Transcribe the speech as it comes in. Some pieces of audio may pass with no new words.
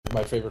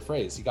my favorite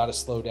phrase, you got to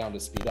slow down to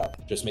speed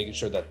up. Just making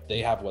sure that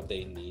they have what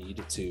they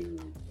need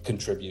to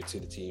contribute to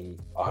the team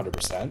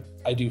 100%.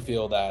 I do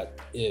feel that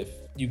if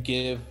you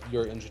give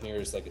your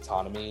engineers like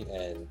autonomy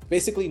and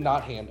basically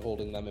not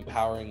hand-holding them,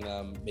 empowering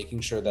them, making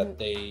sure that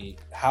they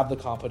have the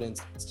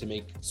competence to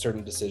make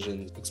certain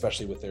decisions,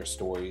 especially with their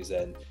stories,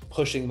 and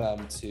pushing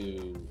them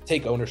to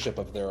take ownership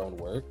of their own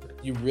work,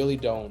 you really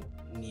don't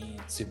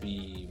need to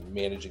be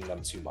managing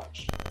them too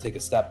much. Take a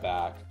step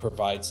back,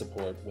 provide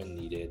support when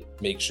needed,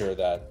 make sure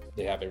that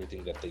they have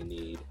everything that they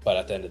need. But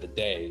at the end of the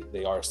day,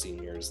 they are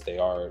seniors, they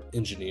are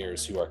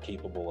engineers who are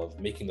capable of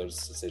making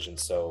those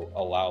decisions. So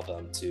allow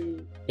them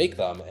to make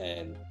them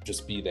and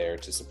just be there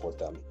to support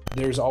them.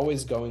 There's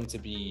always going to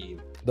be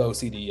the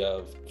OCD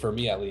of, for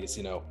me at least,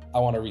 I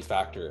want to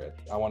refactor it.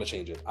 I want to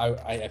change it.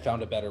 I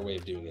found a better way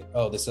of doing it.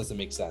 Oh, this doesn't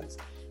make sense.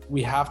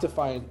 We have to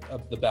find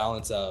the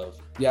balance of,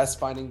 yes,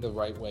 finding the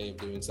right way of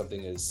doing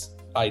something is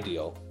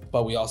ideal,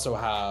 but we also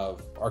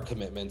have our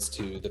commitments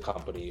to the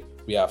company.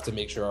 We have to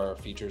make sure our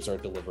features are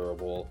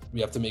deliverable.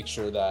 We have to make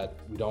sure that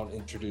we don't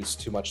introduce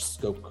too much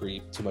scope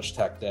creep, too much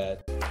tech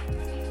debt.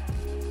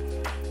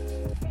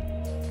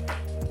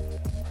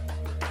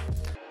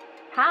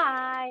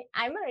 Hi,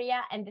 I'm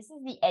Maria, and this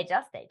is the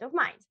Agile State of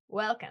Mind.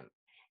 Welcome.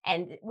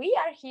 And we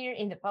are here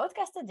in the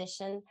podcast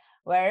edition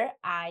where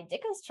I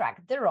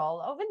deconstruct the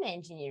role of an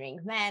engineering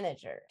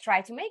manager,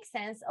 try to make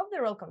sense of the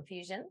role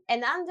confusion,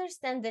 and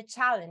understand the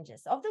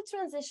challenges of the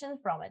transition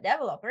from a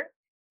developer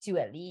to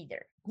a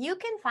leader. You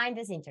can find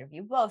this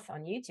interview both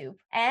on YouTube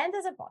and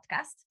as a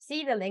podcast.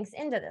 See the links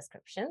in the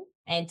description.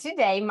 And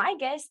today, my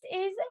guest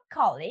is a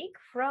colleague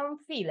from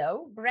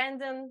Fyllo,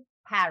 Brandon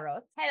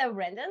Parrott. Hello,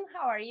 Brandon.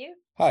 How are you?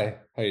 Hi,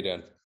 how you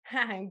doing?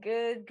 I'm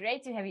good.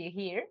 Great to have you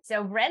here.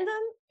 So Brandon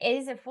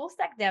is a full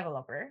stack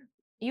developer.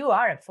 You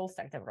are a full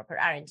stack developer,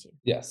 aren't you?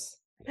 Yes,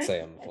 I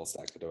am a full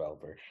stack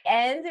developer.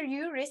 And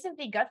you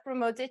recently got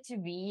promoted to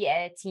be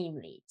a team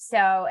lead.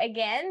 So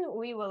again,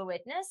 we will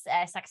witness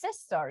a success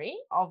story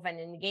of an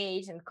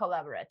engaged and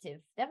collaborative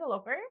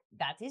developer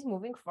that is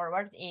moving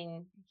forward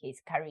in his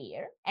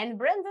career. And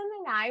Brandon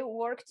and I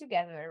work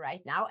together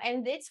right now,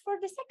 and it's for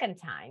the second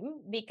time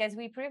because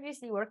we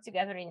previously worked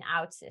together in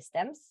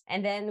OutSystems,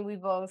 and then we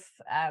both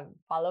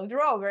followed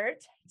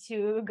Robert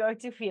to go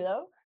to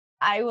Fyllo.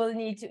 I will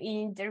need to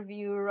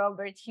interview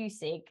Robert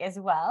Husick as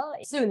well,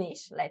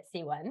 soonish, let's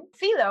see when.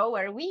 Fyllo,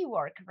 where we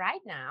work right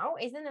now,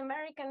 is an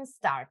American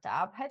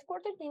startup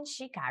headquartered in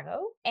Chicago,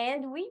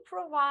 and we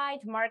provide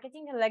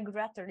marketing and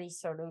regulatory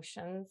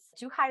solutions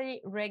to highly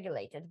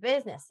regulated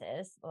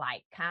businesses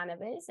like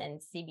cannabis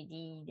and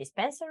CBD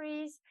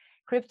dispensaries,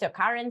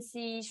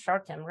 cryptocurrency,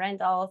 short-term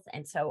rentals,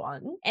 and so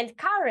on. And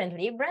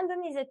currently,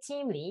 Brandon is a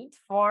team lead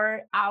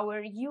for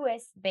our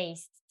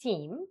US-based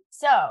team.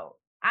 So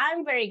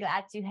I'm very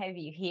glad to have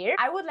you here.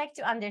 I would like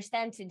to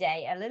understand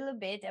today a little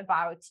bit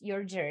about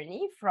your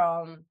journey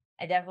from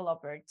a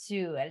developer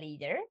to a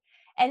leader,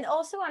 and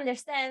also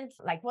understand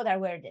what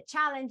were the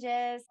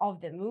challenges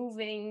of the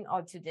moving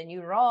or to the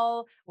new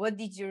role. What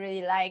did you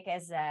really like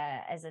as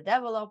a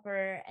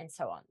developer, and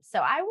so on. So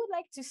I would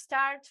like to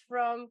start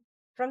from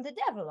the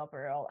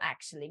developer role,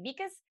 actually,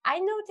 because I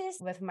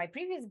noticed with my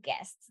previous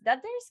guests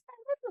that there's a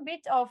little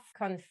bit of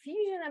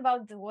confusion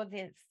about what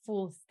the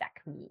full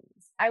stack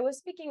means. I was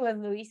speaking with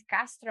Luis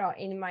Castro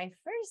in my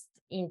first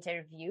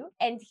interview,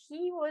 and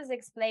he was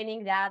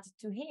explaining that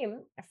to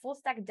him, a full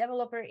stack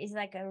developer is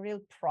like a real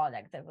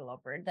product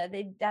developer, that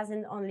it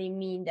doesn't only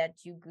mean that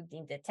you're good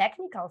in the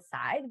technical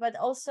side, but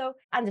also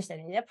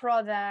understanding the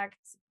product,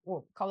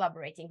 or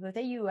collaborating with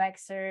the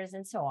UXers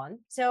and so on.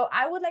 So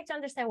I would like to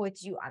understand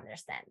what you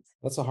understand.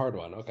 That's a hard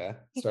one. Okay.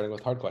 Starting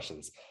with hard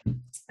questions.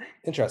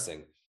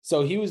 Interesting.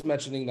 So he was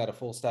mentioning that a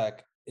full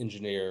stack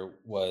engineer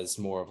was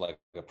more of like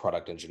a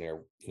product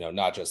engineer,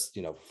 not just,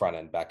 front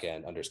end, back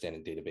end,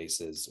 understanding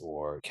databases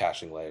or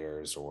caching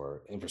layers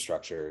or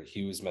infrastructure.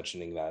 He was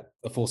mentioning that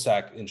a full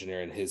stack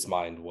engineer in his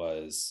mind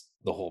was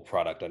the whole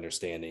product,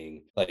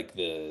 understanding like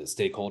the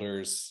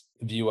stakeholders'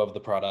 view of the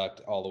product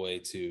all the way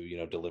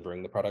to,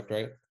 delivering the product,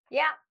 right?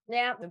 Yeah.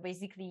 So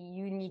basically,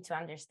 you need to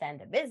understand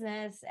the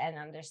business and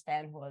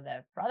understand what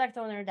the product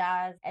owner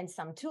does and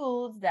some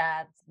tools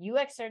that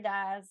UXer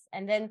does.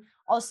 And then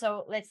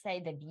also, let's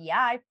say the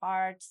BI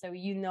part. So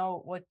you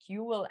know what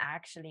you will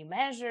actually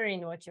measure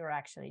in what you're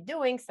actually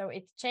doing. So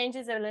it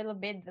changes a little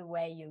bit the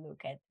way you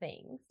look at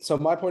things. So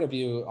my point of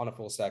view on a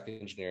full stack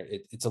engineer,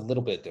 it's a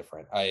little bit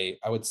different. I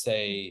would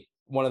say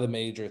one of the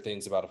major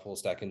things about a full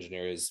stack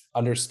engineer is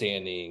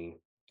understanding,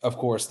 of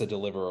course, the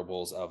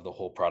deliverables of the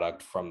whole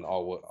product from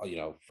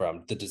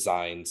from the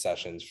design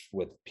sessions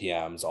with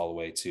PMs all the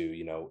way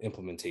to,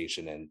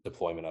 implementation and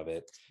deployment of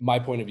it. My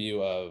point of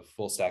view of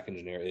full stack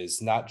engineer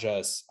is not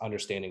just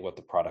understanding what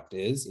the product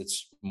is.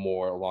 It's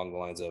more along the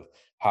lines of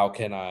how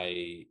can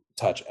I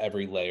touch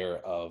every layer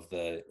of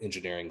the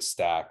engineering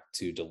stack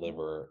to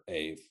deliver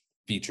a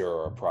feature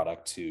or a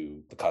product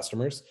to the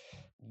customers.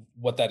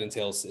 What that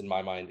entails in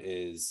my mind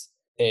is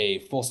a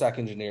full stack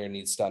engineer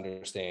needs to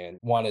understand,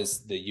 one is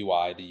the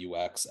UI, the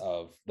UX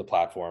of the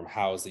platform.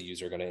 How is the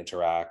user going to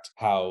interact?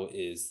 How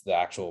is the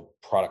actual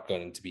product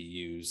going to be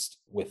used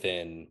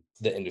within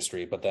the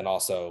industry? But then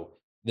also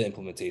the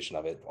implementation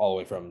of it, all the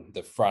way from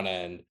the front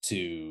end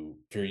to,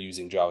 if you're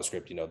using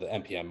JavaScript, the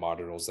NPM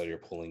modules that you're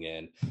pulling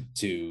in,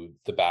 to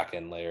the back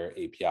end layer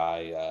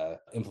API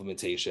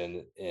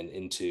implementation, and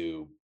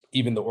into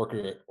even the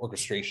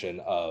orchestration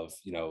of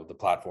the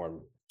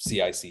platform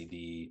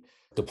CI/CD,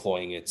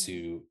 deploying it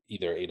to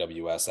either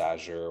AWS,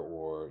 Azure,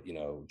 or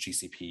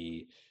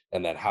GCP,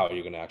 and then how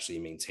you're going to actually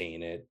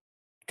maintain it,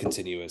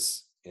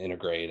 continuous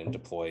integrate and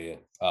deploy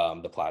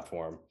the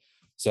platform.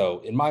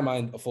 So in my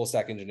mind, a full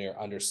stack engineer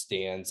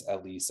understands,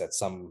 at least at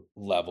some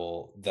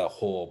level, the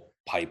whole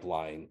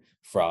pipeline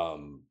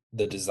from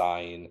the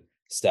design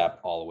step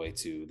all the way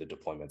to the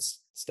deployment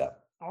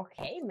step.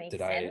 Okay, makes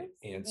Did sense.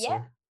 I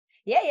answer?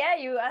 Yeah,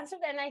 you answered.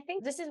 And I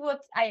think this is what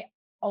I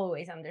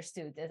always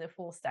understood as a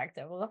full stack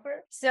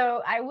developer.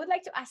 So I would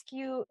like to ask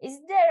you, is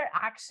there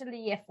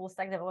actually a full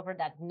stack developer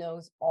that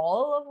knows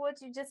all of what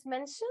you just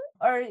mentioned?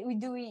 Or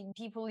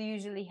people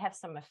usually have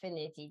some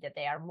affinity that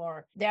they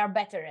are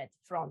better at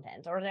front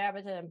end, or they are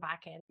better than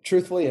back end?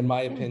 Truthfully, in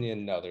my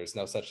opinion, no, there's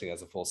no such thing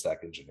as a full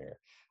stack engineer.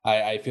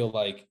 I feel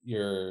like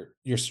your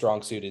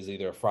strong suit is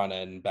either front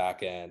end,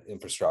 back end,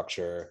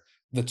 infrastructure.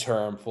 The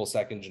term full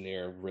stack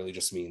engineer really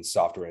just means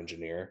software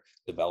engineer.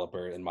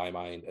 Developer, in my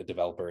mind, a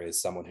developer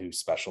is someone who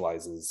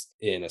specializes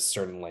in a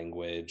certain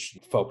language,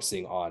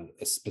 focusing on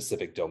a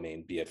specific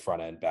domain, be it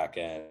front end, back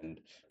end,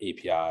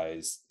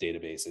 APIs,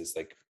 databases,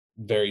 like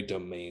very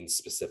domain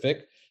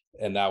specific.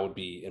 And that would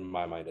be, in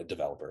my mind, a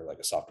developer, like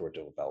a software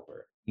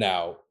developer.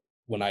 Now,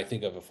 when I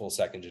think of a full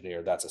stack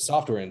engineer, that's a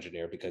software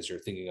engineer, because you're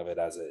thinking of it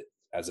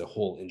as a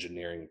whole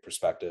engineering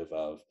perspective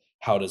of,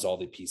 how does all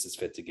the pieces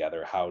fit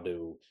together? How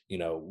do,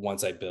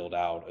 once I build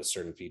out a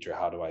certain feature,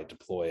 how do I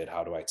deploy it?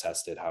 How do I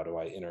test it? How do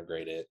I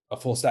integrate it? A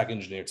full stack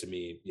engineer, to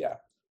me, yeah,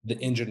 the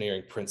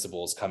engineering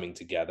principles coming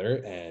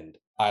together. And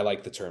I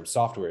like the term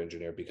software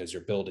engineer, because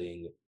you're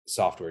building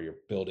software, you're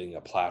building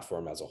a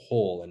platform as a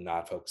whole and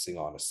not focusing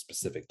on a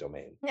specific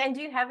domain. And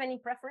do you have any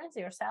preference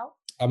yourself?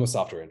 I'm a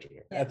software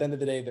engineer. Yeah. At the end of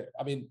the day,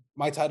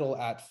 my title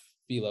at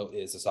Fyllo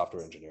is a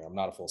software engineer. I'm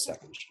not a full stack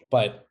engineer,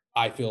 but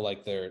I feel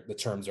like the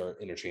terms are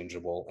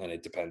interchangeable, and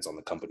it depends on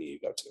the company you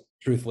go to.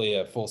 Truthfully,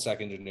 a full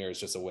stack engineer is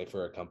just a way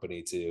for a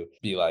company to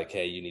be like,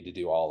 hey, you need to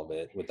do all of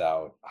it,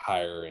 without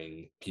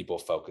hiring people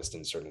focused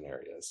in certain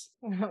areas.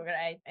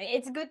 Right.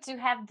 It's good to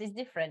have these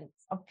different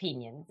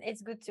opinions.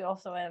 It's good to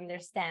also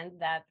understand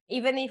that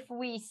even if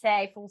we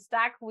say full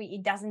stack,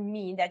 it doesn't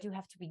mean that you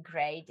have to be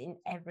great in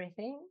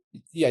everything.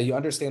 Yeah, you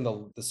understand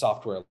the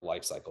software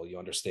lifecycle. You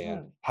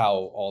understand how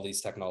all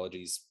these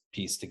technologies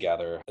piece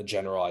together, a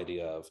general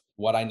idea of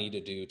what I need to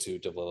do to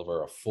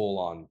deliver a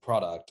full-on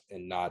product,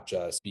 and not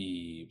just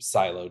be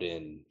siloed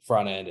in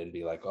front end and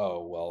be like,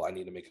 oh, well, I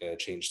need to make a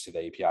change to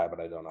the API, but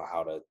I don't know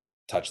how to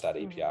touch that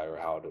API, or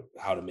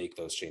how to make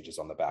those changes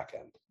on the back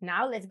end.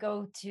 Now let's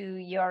go to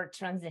your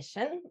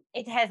transition.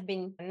 It has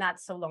been not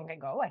so long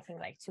ago, I think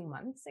like 2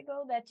 months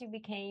ago, that you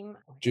became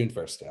June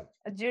 1st,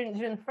 yeah.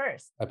 June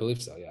 1st. I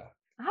believe so, yeah.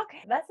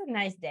 Okay, that's a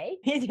nice day.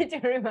 Easy to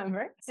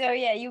remember. So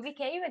yeah, you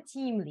became a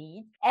team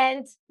lead.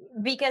 And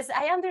because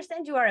I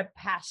understand you are a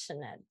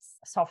passionate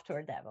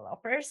software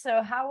developer.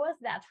 So how was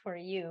that for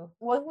you?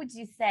 What would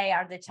you say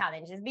are the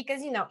challenges?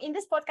 Because, in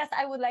this podcast,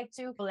 I would like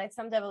to let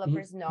some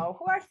developers know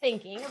who are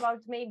thinking about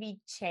maybe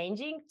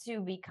changing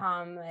to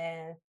become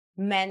a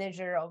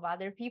manager of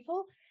other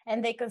people.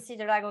 And they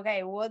consider like,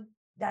 okay, what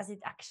does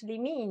it actually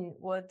mean?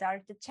 What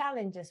are the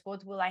challenges?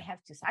 What will I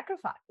have to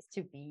sacrifice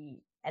to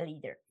be a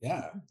leader?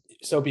 Yeah.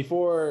 So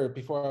before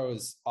I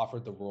was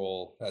offered the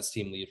role as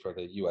team lead for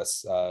the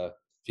US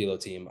Fyllo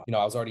team,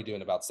 I was already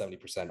doing about 70%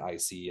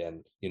 IC,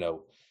 and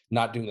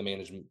not doing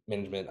the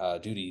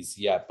management duties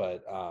yet.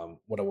 But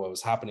what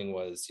was happening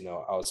was,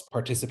 I was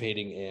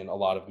participating in a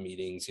lot of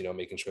meetings,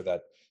 making sure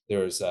that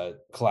there's a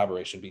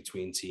collaboration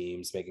between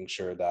teams, making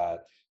sure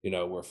that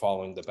we're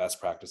following the best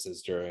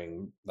practices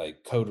during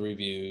like code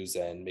reviews,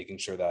 and making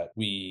sure that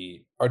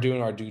we are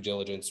doing our due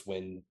diligence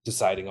when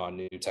deciding on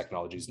new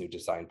technologies, new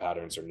design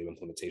patterns, or new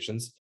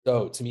implementations.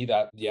 So to me,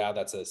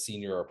 that's a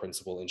senior or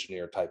principal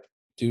engineer type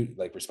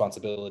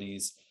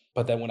responsibilities.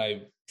 But then when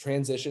I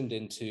transitioned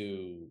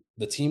into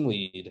the team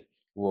lead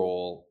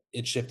role,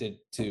 it shifted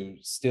to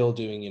still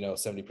doing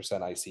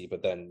 70% IC,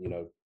 but then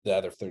the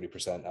other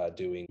 30%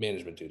 doing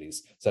management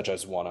duties, such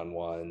as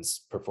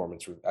one-on-ones,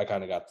 performance. I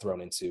kind of got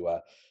thrown into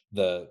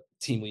the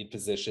team lead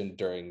position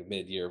during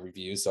mid-year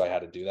reviews. So I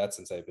had to do that,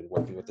 since I've been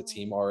working with the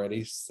team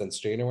already since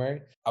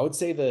January. I would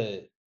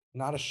say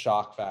not a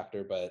shock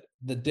factor, but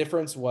the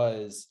difference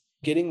was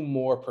getting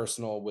more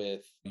personal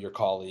with your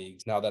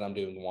colleagues. Now that I'm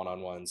doing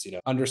one-on-ones,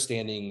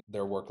 understanding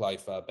their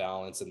work-life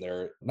balance, and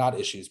their, not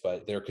issues,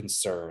 but their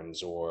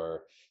concerns,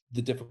 or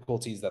the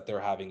difficulties that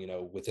they're having,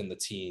 within the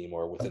team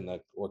or within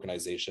the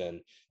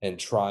organization, and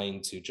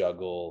trying to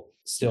juggle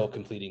still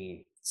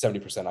completing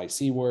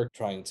 70% IC work,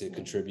 trying to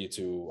contribute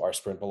to our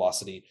sprint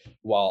velocity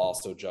while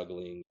also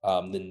juggling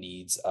the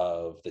needs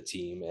of the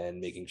team and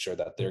making sure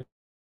that they're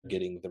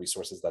getting the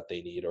resources that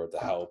they need or the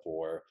help,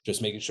 or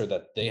just making sure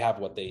that they have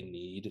what they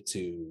need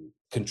to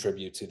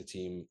contribute to the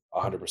team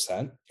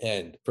 100%.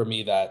 And for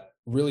me, that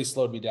really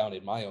slowed me down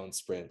in my own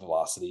sprint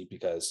velocity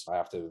because I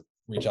have to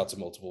reach out to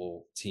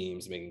multiple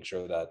teams, making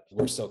sure that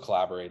we're still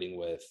collaborating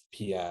with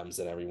PMs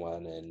and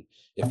everyone. And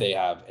if they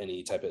have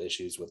any type of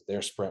issues with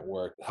their sprint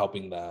work,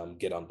 helping them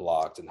get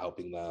unblocked and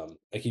helping them.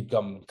 I keep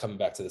coming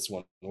back to this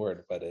one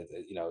word, but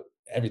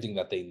everything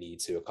that they need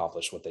to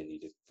accomplish what they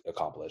need to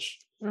accomplish.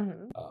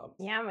 Mhm.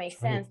 Yeah, makes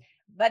Trying sense.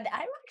 But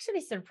I'm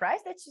actually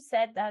surprised that you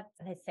said that,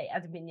 let's say,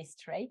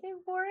 administrative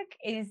work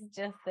is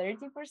just 30%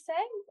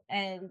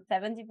 and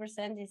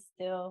 70% is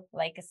still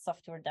like a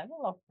software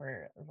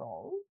developer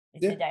role.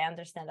 Yeah. Did I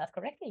understand that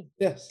correctly?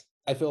 Yes.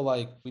 I feel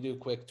like we do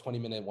quick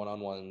 20-minute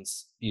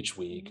one-on-ones each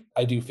week.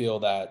 I do feel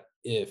that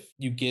if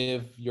you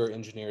give your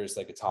engineers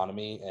like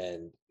autonomy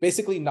and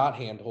basically not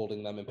hand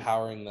holding them,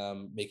 empowering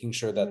them, making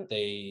sure Mhm. that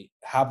they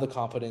have the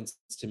confidence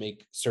to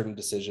make certain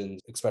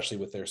decisions, especially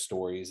with their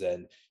stories,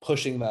 and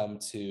pushing them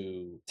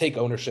to take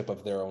ownership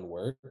of their own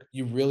work,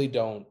 you really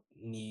don't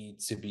need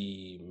to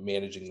be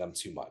managing them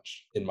too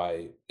much in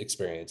my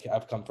experience.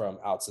 I've come from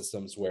out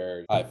systems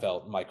where I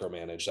felt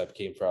micromanaged. I've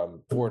came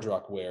from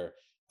ForgeRock where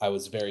I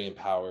was very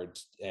empowered.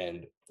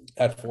 And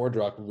at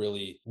ForgeRock,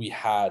 really, we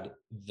had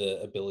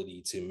the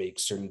ability to make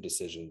certain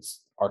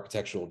decisions,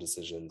 architectural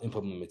decisions,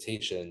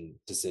 implementation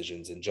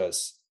decisions, and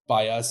just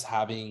by us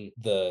having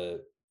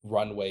the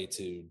runway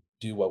to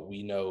do what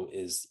we know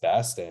is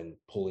best and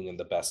pulling in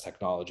the best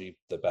technology,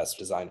 the best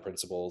design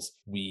principles,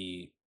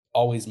 we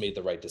always made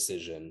the right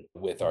decision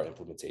with our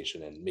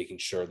implementation and making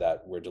sure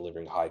that we're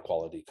delivering high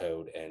quality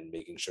code and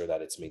making sure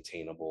that it's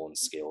maintainable and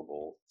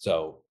scalable.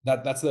 So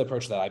that's the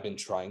approach that I've been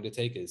trying to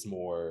take, is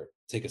more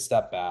take a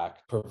step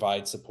back,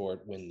 provide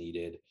support when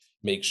needed,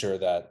 make sure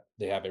that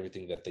they have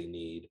everything that they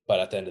need. But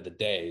at the end of the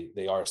day,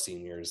 they are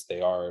seniors, they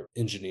are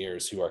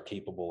engineers who are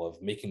capable of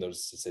making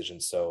those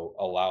decisions. So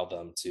allow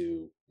them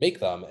to make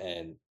them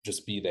and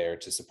just be there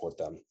to support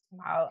them.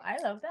 Wow, I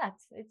love that.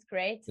 It's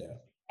great. Yeah.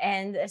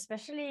 And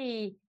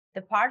especially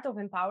the part of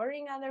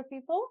empowering other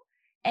people.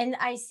 And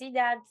I see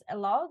that a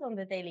lot on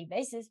the daily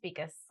basis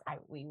because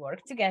we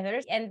work together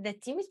and the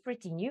team is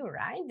pretty new,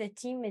 right? The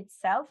team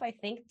itself, I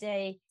think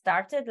they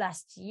started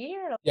last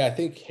year. Yeah, I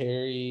think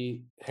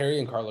Harry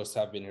and Carlos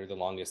have been here the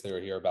longest. They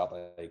were here about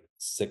like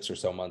 6 or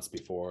so months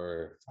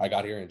before I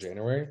got here in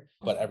January.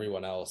 But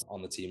everyone else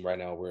on the team right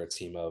now, we're a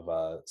team of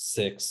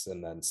 6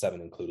 and then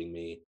 7, including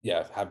me.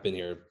 Yeah, have been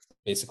here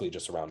basically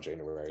just around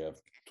January of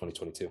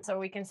 2022. So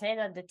we can say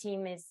that the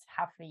team is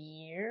half a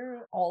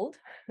year old.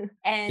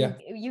 And Yeah.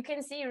 you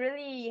can see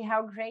really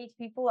how great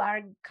people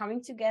are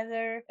coming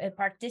together,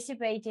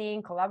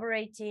 participating,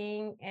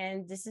 collaborating.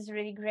 And this is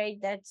really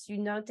great that you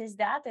notice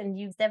that and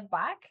you step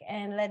back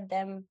and let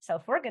them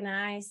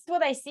self-organize.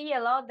 What I see a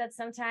lot that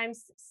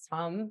sometimes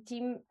some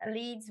team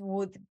leads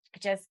would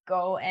just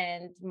go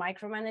and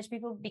micromanage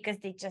people because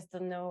they just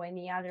don't know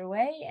any other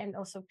way. And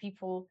also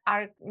people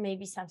are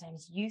maybe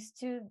sometimes used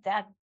to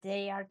that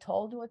they are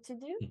told what to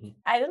do. Mhm.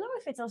 I don't know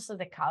if it's also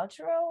the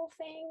cultural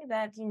thing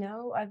that,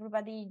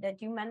 everybody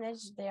that you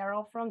manage, they are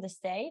all from the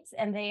States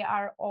and they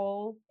are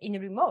all in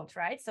remote,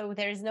 right? So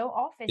there is no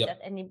office Yep. that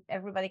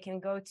everybody can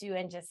go to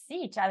and just see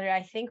each other.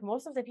 I think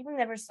most of the people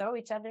never saw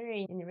each other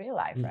in real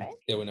life, right?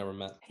 Yeah, we never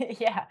met.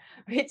 Yeah,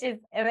 which is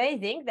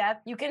amazing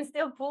that you can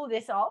still pull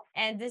this off.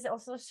 And this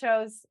also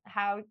shows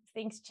how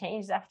things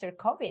changed after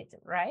COVID,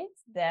 right?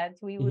 That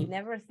we would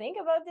never think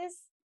about this.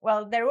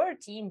 Well, there were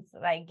teams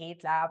like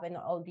GitLab and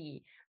all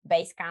the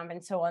Basecamp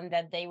and so on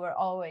that they were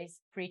always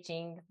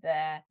preaching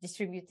the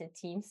distributed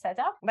team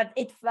setup, but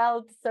it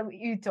felt so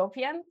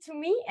utopian to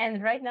me.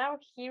 And right now,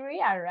 here we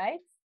are, right?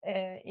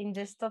 In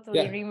this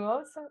totally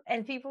remote,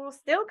 and people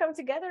still come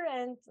together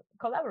and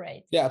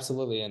collaborate. Yeah,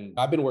 absolutely. And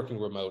I've been working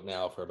remote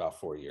now for about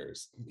 4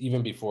 years.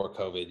 Even before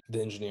COVID,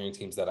 the engineering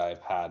teams that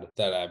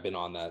I've been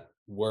on that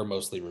were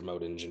mostly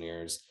remote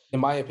engineers, in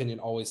my opinion,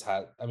 always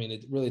had, I mean,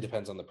 it really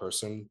depends on the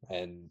person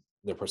and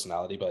their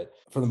personality, but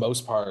for the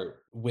most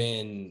part,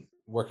 when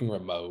working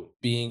remote,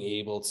 being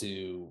able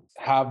to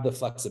have the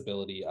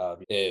flexibility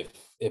of if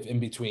in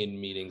between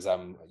meetings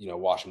I'm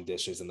washing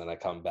dishes and then I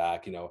come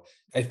back,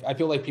 I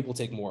feel like people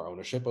take more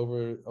ownership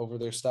over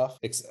their stuff.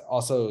 It's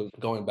also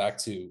going back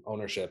to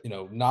ownership,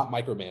 not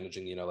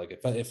micromanaging, like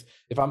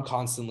if I'm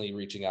constantly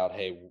reaching out,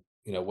 hey,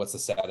 what's the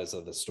status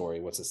of this story,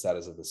 what's the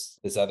status of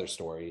this other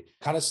story,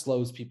 kind of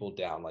slows people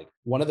down. Like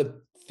one of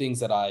the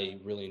things that I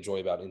really enjoy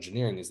about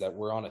engineering is that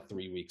we're on a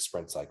 3-week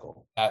sprint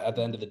cycle. At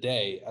the end of the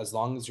day, as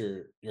long as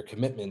your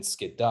commitments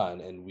get done,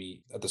 and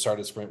we at the start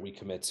of the sprint we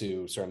commit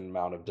to a certain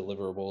amount of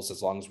deliverables,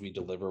 as long as we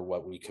deliver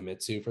what we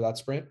commit to for that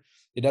sprint,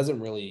 it doesn't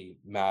really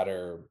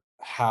matter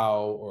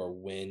how or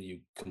when you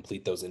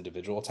complete those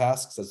individual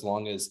tasks, as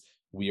long as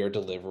we are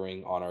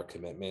delivering on our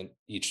commitment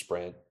each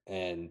sprint.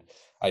 And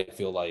I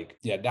feel like,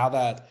 yeah, now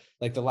that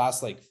like the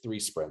last like 3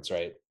 sprints,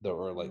 right?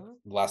 Or like Mhm.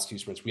 the last 2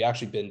 sprints, we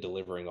actually been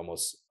delivering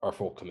almost our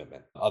full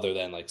commitment, other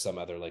than like some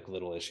other like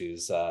little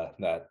issues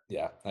that,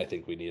 yeah, I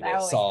think we need That to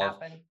always solve.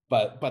 happens.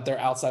 But they're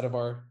outside of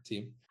our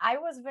team. I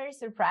was very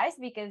surprised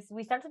because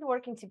we started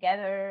working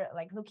together,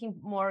 like looking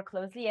more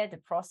closely at the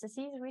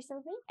processes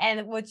recently.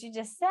 And what you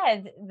just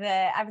said,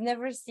 I've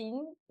never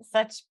seen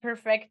such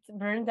perfect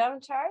burn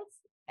down charts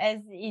as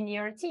in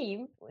your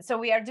team. So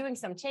we are doing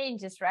some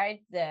changes,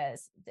 right?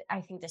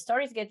 I think the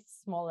stories get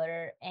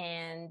smaller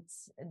and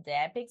the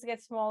epics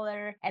get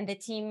smaller, and the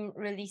team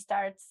really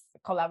starts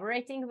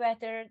collaborating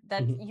better.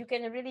 That Mhm. you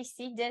can really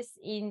see this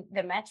in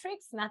the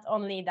metrics, not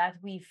only that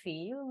we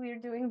feel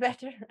we're doing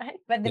better, right?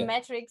 But the Yeah.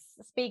 metrics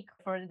speak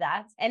for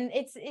that. And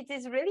it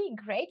is really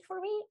great for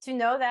me to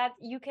know that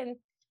you can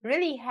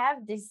really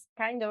have this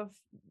kind of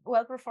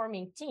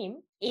well-performing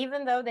team,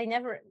 even though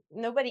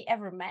nobody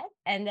ever met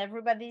and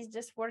everybody's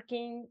just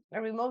working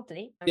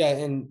remotely. Yeah,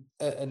 and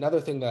another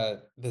thing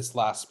that this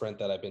last sprint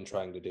that I've been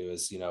trying to do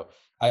is,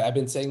 I've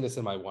been saying this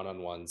in my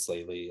one-on-ones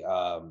lately.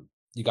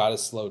 You got to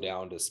slow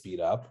down to speed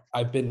up.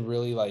 I've been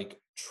really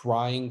like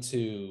trying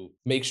to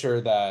make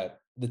sure that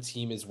the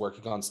team is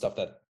working on stuff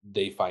that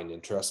they find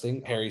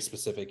interesting. Harry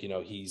specific,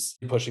 he's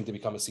pushing to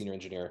become a senior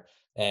engineer,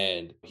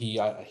 and he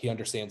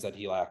understands that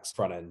he lacks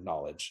front end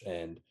knowledge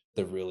and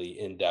the really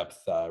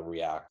in-depth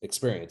React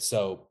experience.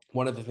 So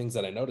one of the things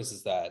that I notice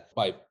is that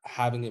by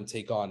having him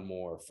take on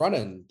more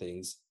front-end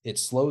things, it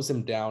slows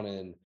him down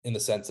in the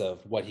sense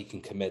of what he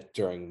can commit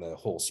during the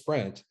whole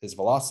sprint, his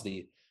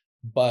velocity.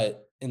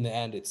 But in the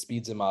end, it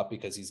speeds him up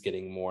because he's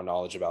getting more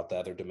knowledge about the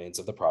other domains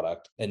of the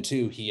product. And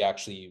two, he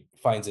actually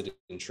finds it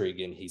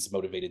intriguing. He's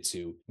motivated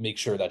to make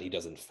sure that he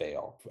doesn't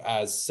fail.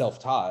 As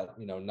self-taught,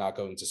 not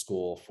going to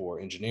school for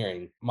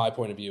engineering, my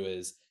point of view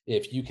is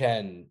if you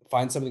can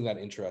find something that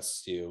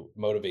interests you,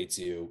 motivates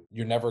you,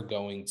 you're never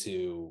going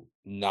to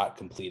not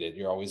complete it.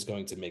 You're always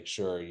going to make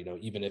sure,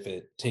 even if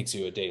it takes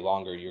you a day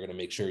longer, you're going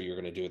to make sure you're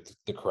going to do it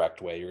the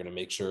correct way. You're going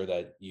to make sure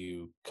that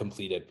you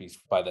complete it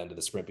by the end of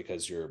the sprint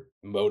because you're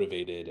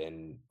motivated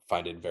and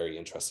find it very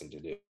interesting to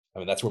do. I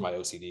mean, that's where my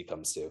OCD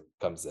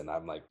comes in.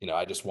 I'm like,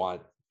 I just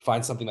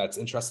find something that's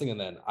interesting, and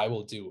then I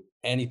will do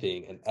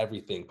anything and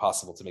everything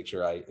possible to make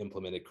sure I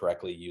implement it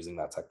correctly using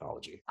that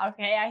technology.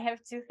 Okay, I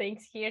have 2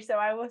 things here. So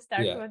I will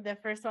start Yeah. with the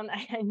first one.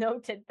 I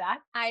noted that.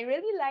 I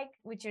really like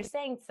what you're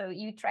saying. So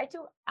you try to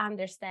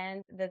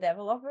understand the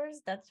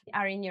developers that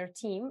are in your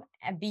team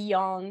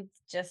beyond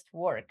just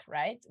work,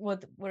 right?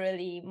 What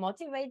really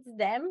motivates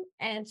them,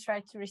 and try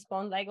to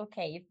respond like,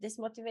 okay, if this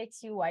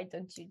motivates you, why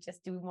don't you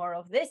just do more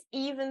of this?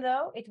 Even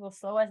though it will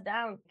slow us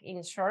down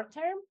in short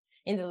term,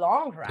 in the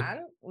long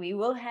run, we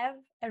will have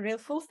a real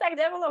full stack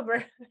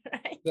developer,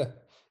 right? Yeah.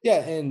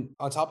 Yeah. And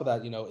on top of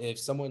that, if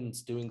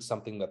someone's doing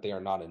something that they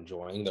are not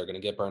enjoying, they're going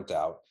to get burnt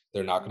out.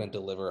 They're not going to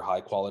deliver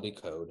high quality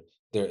code.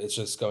 It's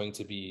just going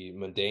to be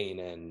mundane.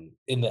 And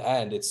in the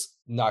end, it's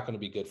not going to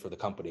be good for the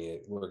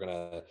company. We're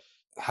going to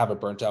have a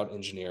burnt out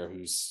engineer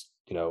who's,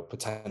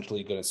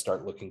 potentially going to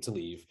start looking to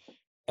leave,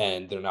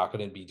 and they're not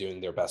going to be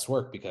doing their best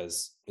work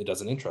because it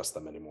doesn't interest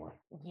them anymore.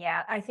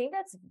 Yeah, I think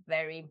that's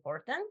very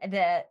important.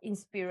 The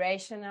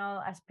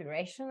inspirational,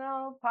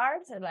 aspirational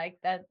part, like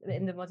that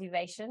in the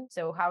motivation.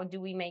 So, how do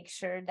we make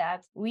sure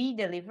that we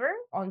deliver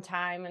on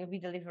time and we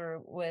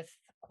deliver with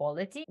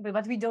quality,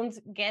 but we don't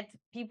get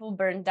people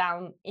burned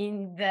down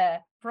in the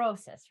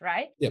process,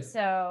 right? Yep.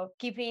 So,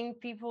 keeping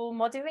people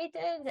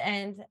motivated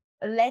and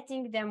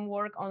letting them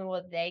work on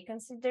what they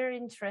consider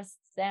interests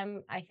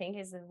them, I think,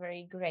 is a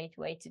very great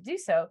way to do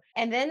so.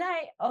 And then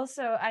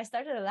I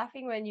started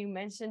laughing when you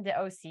mentioned the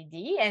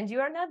OCD, and you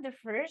are not the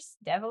first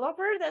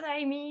developer that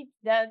I meet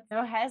that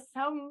has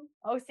some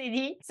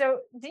OCD.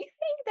 So do you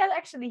think that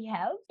actually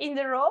helps in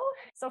the role,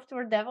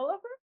 software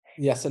developer?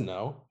 Yes and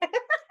no.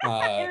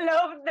 I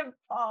love the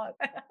pod.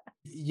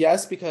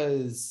 Yes,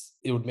 because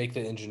it would make the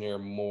engineer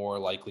more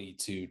likely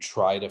to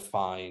try to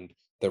find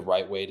the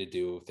right way to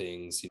do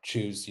things. You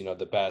choose,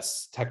 the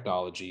best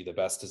technology, the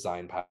best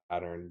design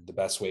pattern, the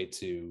best way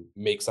to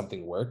make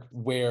something work.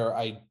 Where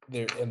I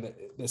there and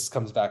this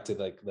comes back to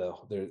like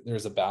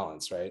there's a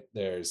balance, right?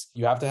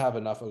 You have to have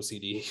enough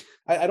OCD.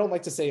 I don't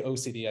like to say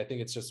OCD. I think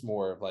it's just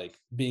more of like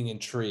being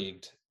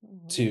intrigued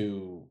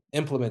to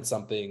implement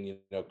something,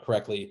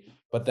 correctly.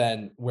 But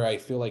then where I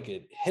feel like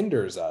it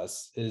hinders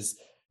us is,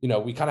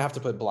 we kind of have to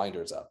put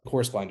blinders up,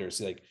 course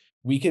blinders. Like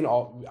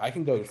I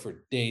can go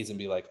for days and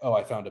be like, oh,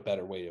 I found a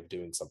better way of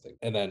doing something,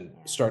 and then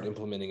start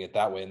implementing it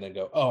that way, and then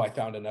go, oh, I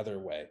found another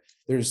way.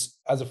 As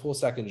a full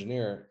stack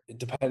engineer,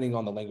 depending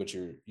on the language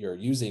you're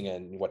using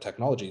and what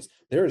technologies,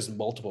 there's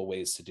multiple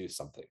ways to do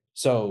something.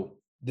 So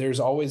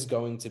there's always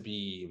going to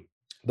be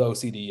the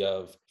OCD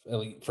of,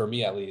 for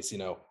me at least,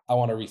 I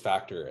want to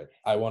refactor it.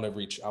 I want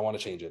to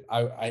change it.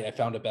 I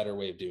found a better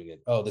way of doing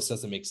it. Oh, this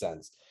doesn't make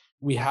sense.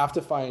 We have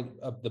to find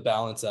the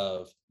balance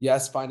of,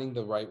 yes, finding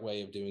the right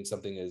way of doing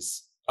something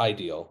is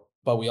ideal,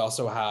 but we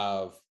also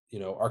have,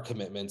 our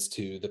commitments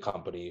to the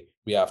company.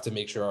 We have to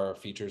make sure our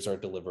features are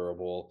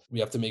deliverable. We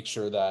have to make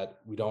sure that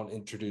we don't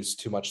introduce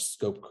too much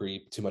scope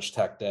creep, too much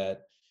tech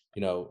debt,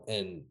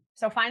 and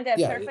So find the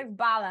yeah, perfect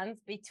balance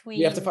we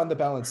have to between find the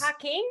balance.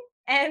 hacking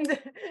and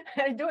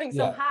doing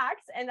some Yeah,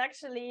 hacks and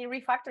actually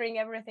refactoring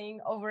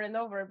everything over and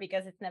over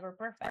because it's never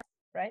perfect,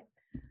 right?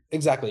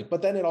 exactly.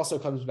 But then it also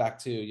comes back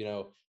to,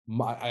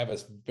 I have a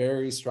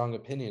very strong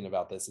opinion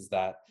about this, is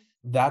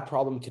that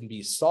problem can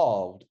be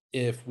solved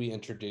if we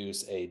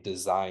introduce a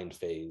design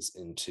phase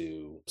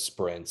into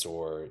sprints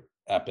or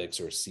epics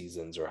or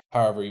seasons or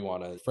however you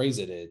want to phrase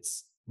it.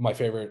 It's my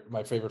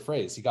favorite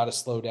phrase. You got to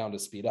slow down to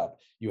speed up.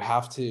 You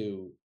have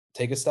to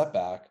take a step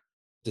back,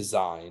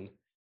 design,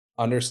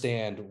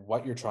 understand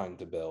what you're trying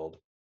to build,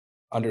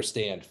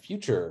 understand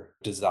future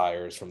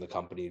desires from the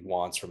company,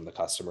 wants from the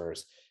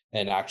customers,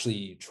 and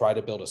actually try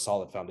to build a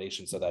solid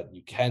foundation so that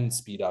you can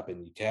speed up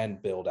and you can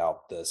build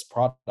out this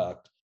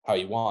product how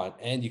you want.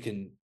 And you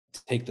can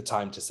take the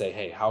time to say,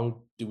 hey,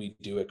 how do we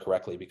do it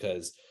correctly?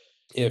 Because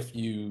if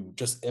you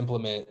just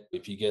implement,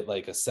 if you get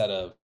like a set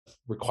of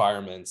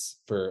requirements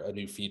for a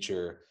new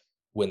feature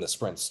when the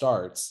sprint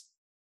starts,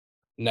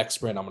 next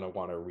sprint I'm going to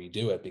want to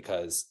redo it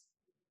because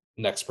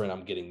next sprint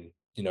I'm getting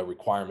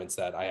requirements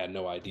that I had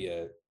no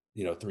idea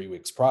 3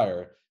 weeks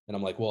prior. And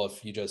I'm like, well,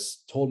 if you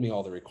just told me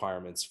all the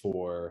requirements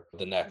for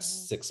the Mhm.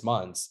 next 6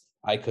 months,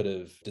 I could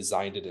have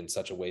designed it in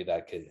such a way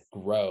that could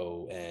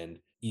grow and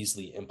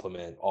easily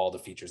implement all the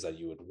features that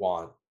you would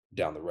want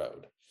down the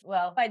road.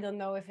 Well, I don't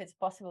know if it's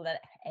possible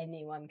that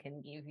anyone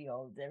can give you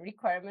all the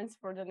requirements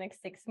for the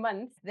next 6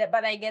 months,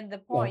 but I get the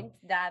No. point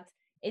that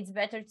it's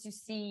better to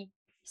see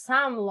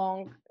some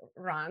long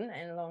run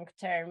and long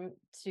term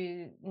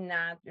to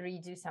not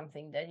redo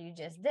something that you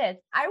just did.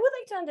 I would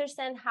like to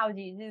understand, how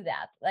do you do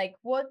that? Like,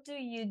 what do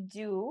you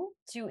do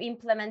to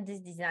implement this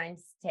design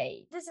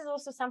stage? This is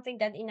also something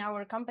that in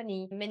our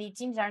company, many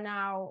teams are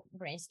now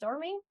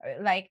brainstorming.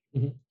 Like,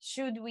 Mhm.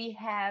 should we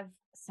have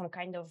some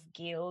kind of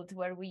guild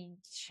where we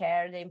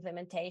share the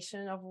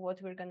implementation of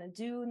what we're going to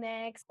do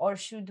next? Or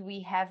should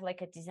we have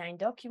like a design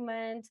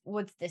document?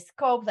 What's the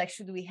scope? Like,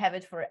 should we have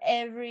it for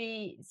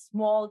every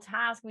small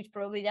task, which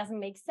probably doesn't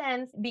make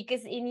sense?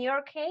 Because in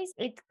your case,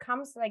 it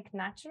comes like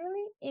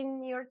naturally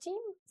in your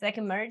team. It's like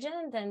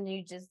emergent and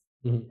you just,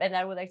 Mhm. and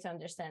I would like to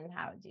understand,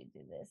 how do you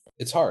do this?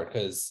 It's hard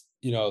because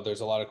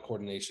there's a lot of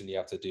coordination you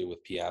have to do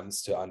with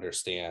PMs to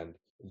understand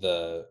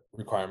the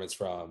requirements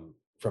from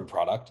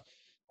product.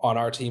 On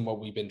our team, what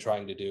we've been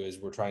trying to do is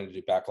we're trying to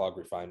do backlog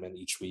refinement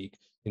each week,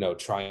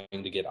 trying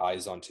to get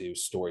eyes onto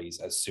stories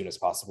as soon as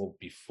possible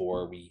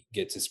before we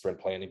get to sprint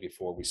planning,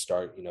 before we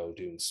start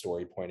doing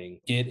story pointing,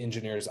 get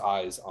engineers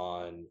eyes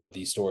on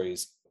these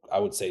stories. I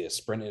would say a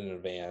sprint in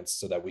advance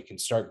so that we can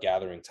start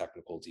gathering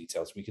technical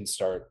details. We can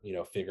start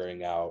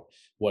figuring out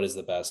what is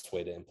the best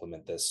way to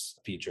implement this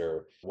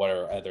feature, what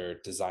are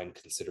other design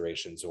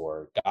considerations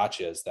or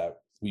gotchas that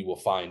we will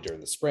find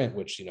during the sprint,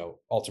 which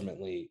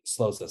ultimately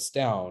slows us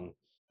down.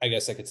 I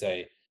guess I could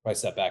say, if I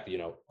step back,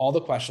 all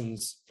the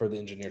questions for the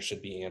engineer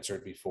should be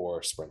answered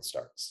before sprint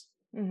starts.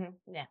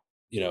 Yeah.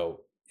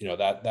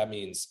 That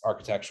means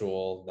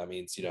architectural. That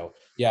means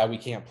yeah, we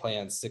can't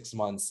plan 6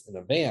 months in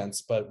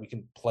advance, but we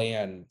can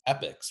plan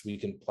epics. We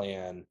can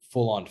plan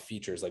full on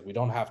features. Like, we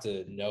don't have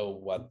to know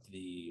what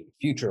the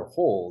future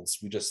holds.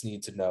 We just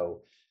need to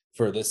know,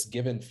 for this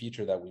given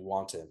feature that we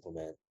want to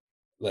implement,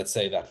 let's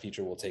say that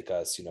feature will take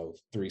us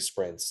 3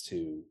 sprints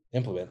to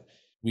implement.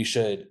 We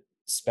should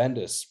spend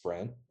a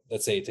sprint.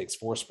 Let's say it takes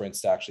 4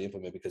 sprints to actually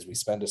implement, because we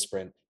spend a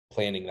sprint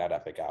planning that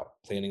epic out,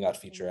 planning that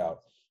feature Mhm.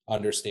 out,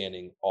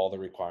 understanding all the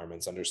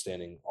requirements,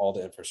 understanding all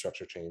the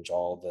infrastructure change,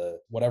 all the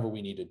whatever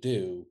we need to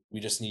do. We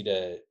just need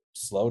to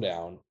slow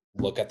down,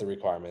 look at the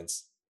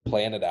requirements,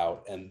 plan it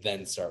out, and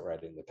then start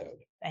writing the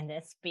code. And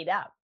then speed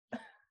up.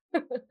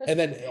 And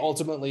then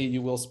ultimately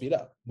you will speed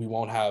up. We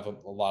won't have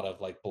a lot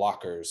of like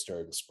blockers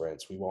during the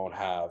sprints. We won't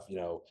have,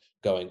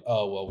 going,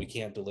 oh, well, we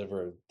can't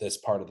deliver this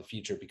part of the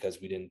feature because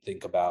we didn't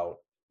think about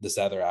this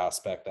other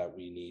aspect that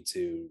we need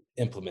to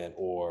implement,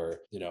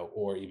 or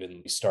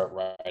even start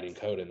writing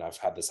code. And I've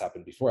had this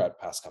happen before at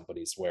past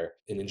companies where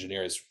an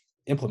engineer is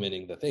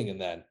implementing the thing,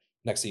 and then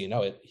next thing you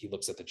know it, he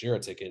looks at the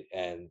Jira ticket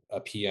and a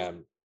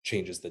PM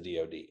changes the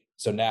DoD.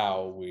 So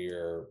now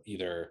we're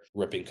either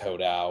ripping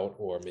code out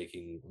or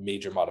making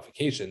major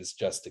modifications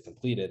just to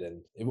complete it,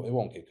 and it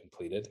won't get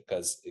completed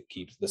because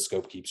the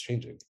scope keeps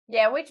changing.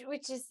 Yeah,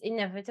 which is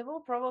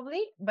inevitable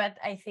probably, but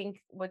I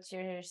think what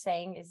you're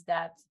saying is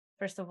that,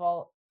 first of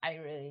all, I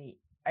really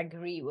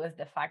agree with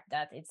the fact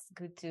that it's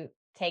good to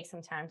take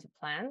some time to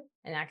plan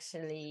and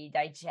actually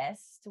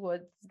digest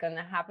what's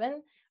gonna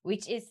happen,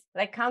 which is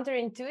like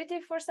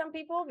counterintuitive for some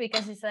people,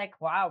 because it's like,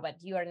 wow, but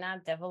you are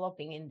not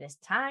developing in this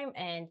time,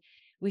 and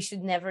we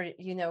should never,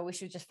 we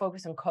should just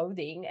focus on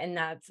coding and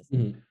not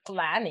Mhm.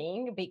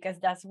 planning, because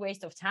that's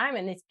waste of time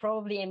and it's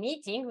probably a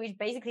meeting, which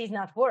basically is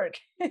not work.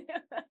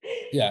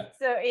 Yeah.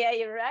 So yeah,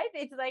 you're right,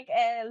 it's like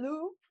a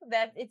loop,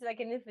 that it's like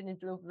an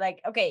infinite loop. Like,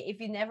 okay,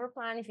 if you never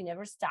plan, if you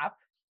never stop,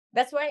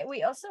 That's why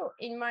we also,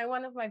 in my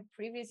one of my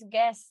previous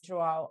guests,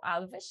 João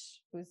Alves,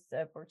 who's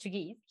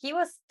Portuguese, he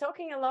was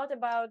talking a lot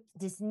about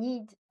this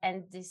need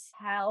and this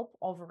help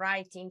of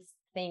writing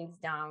things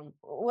down.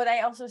 What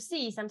I also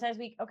see sometimes,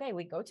 we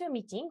go to a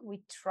meeting,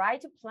 we try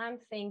to plan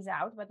things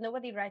out, but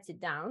nobody writes it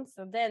down.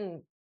 So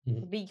then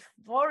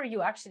before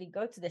you actually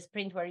go to the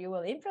sprint where you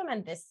will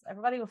implement this,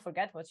 everybody will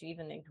forget what you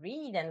even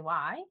agreed and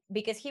why.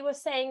 Because he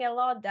was saying a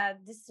lot that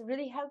this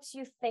really helps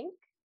you think,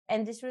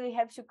 and this really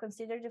helps you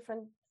consider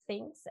different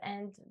things.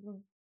 And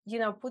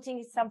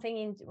putting something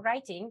in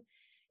writing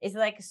is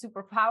like a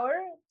superpower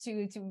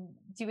to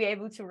be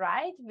able to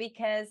write,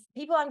 because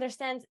people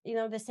understand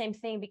the same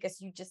thing because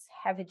you just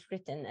have it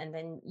written and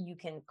then you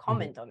can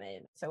comment on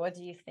it. So what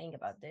do you think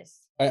about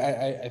this?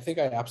 I think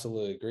I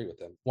absolutely agree with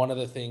them. One of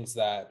the things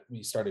that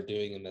we started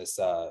doing in this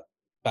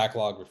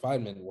backlog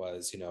refinement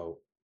was,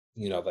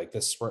 like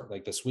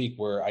this week,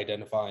 we're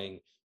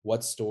identifying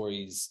what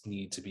stories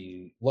need to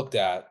be looked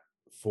at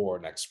for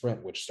next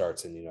sprint, which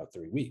starts in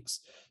 3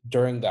 weeks.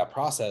 During that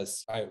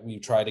process, we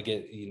try to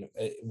get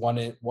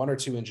one or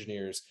two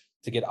engineers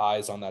to get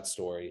eyes on that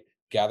story,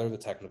 gather the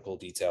technical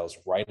details,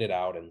 write it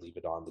out, and leave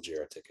it on the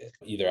Jira ticket,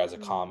 either as a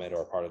comment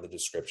or a part of the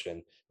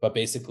description. But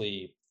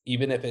basically,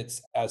 even if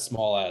it's as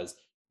small as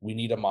we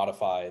need to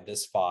modify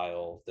this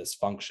file, this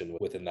function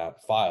within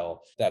that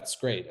file, that's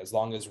great. As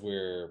long as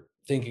we're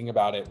thinking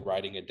about it,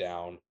 writing it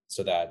down,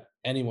 so that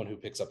anyone who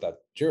picks up that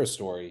Jira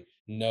story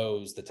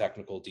knows the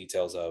technical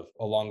details of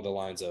along the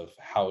lines of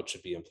how it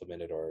should be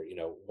implemented, or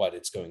what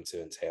it's going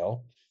to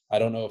entail. I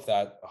don't know if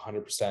that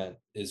 100%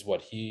 is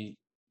what he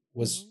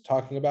was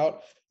talking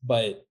about,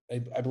 but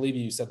I believe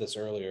you said this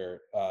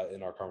earlier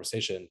in our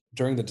conversation.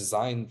 During the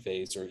design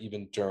phase, or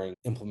even during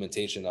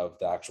implementation of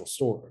the actual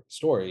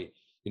story,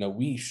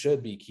 we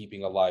should be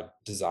keeping a live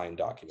design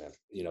document,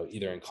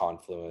 either in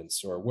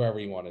Confluence or wherever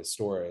you want to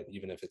store it,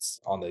 even if it's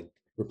on the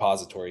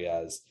repository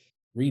as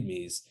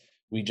readmes.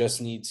 We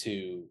just need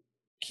to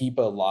keep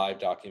a live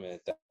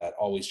document that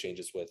always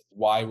changes with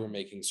why we're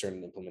making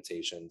certain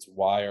implementations,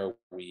 why are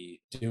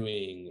we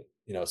doing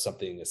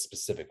something a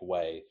specific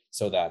way,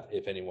 so that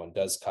if anyone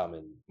does come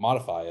and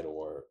modify it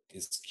or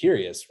is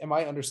curious. Am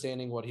I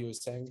understanding what he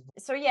was saying?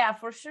 So yeah,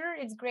 for sure,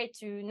 it's great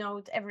to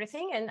note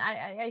everything. And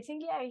I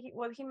think, yeah,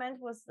 what he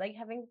meant was like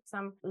having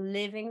some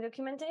living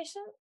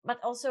documentation, but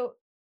also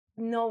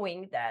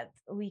knowing that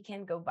we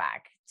can go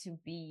back to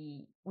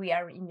we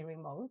are in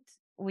remote.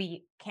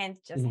 We can't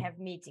just have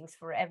meetings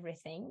for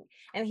everything.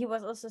 And he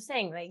was also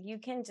saying, like, you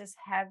can just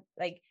have,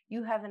 like,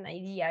 you have an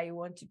idea, you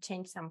want to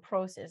change some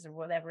process or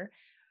whatever,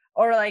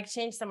 or like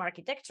change some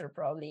architecture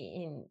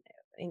probably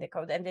in the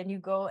code, and then you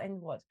go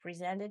and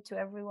present it to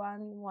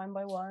everyone one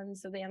by one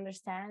so they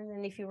understand.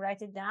 And if you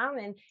write it down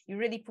and you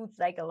really put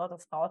like a lot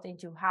of thought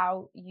into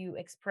how you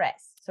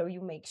express, so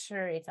you make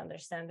sure it's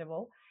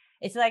understandable,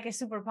 it's like a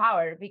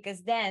superpower,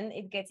 because then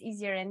it gets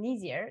easier and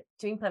easier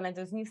to implement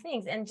those new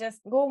things and just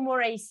go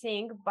more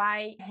async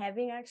by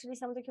having actually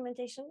some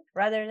documentation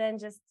rather than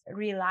just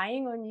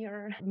relying on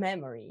your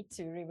memory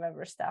to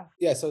remember stuff.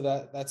 Yeah, so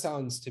that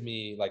sounds to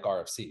me like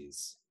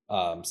RFCs,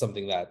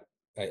 something that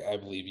I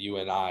believe you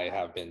and I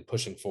have been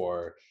pushing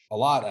for a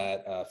lot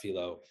at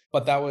Fyllo.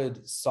 But that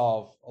would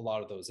solve a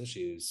lot of those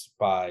issues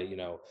by,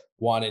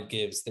 one, it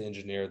gives the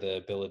engineer the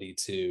ability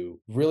to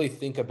really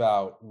think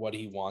about what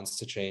he wants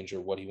to change or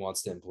what he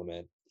wants to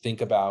implement.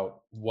 Think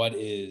about what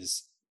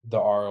is the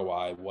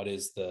ROI, what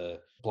is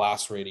the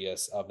blast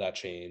radius of that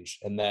change,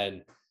 and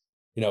then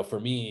for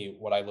me,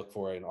 what I look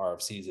for in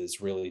RFCs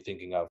is really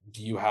thinking of,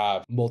 do you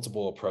have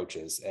multiple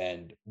approaches,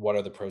 and what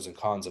are the pros and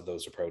cons of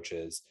those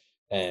approaches?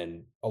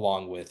 And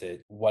along with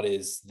it, what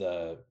is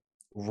the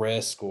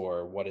risk,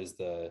 or what is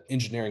the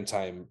engineering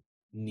time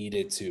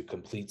needed to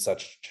complete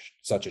such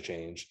a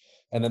change?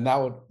 And then that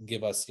would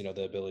give us, the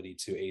ability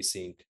to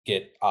async,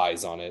 get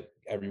eyes on it.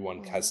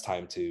 Everyone has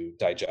time to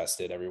digest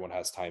it. Everyone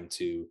has time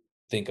to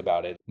think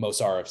about it.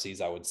 Most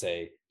RFCs, I would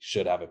say,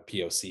 should have a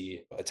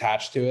POC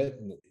attached to it,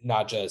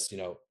 not just,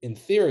 in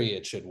theory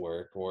it should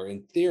work, or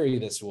in theory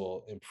this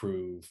will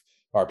improve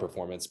our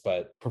performance,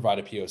 but provide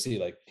a POC.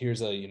 Like,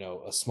 here's a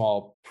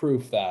small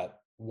proof that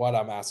what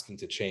I'm asking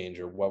to change,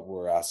 or what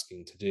we're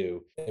asking to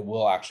do, it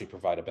will actually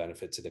provide a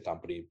benefit to the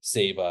company,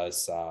 save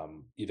us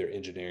either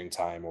engineering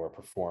time or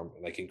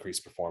increase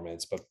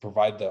performance, but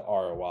provide the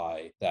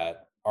ROI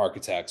that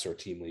architects or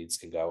team leads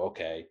can go,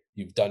 okay,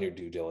 you've done your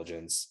due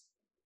diligence.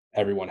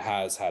 Everyone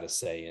has had a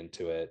say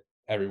into it.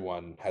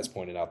 Everyone has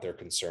pointed out their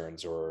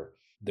concerns or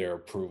their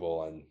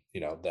approval, and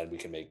then we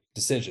can make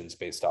decisions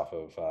based off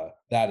of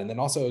that. And then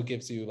also it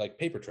gives you like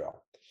paper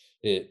trail.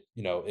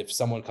 If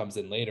someone comes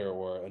in later,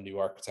 or a new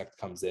architect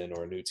comes in,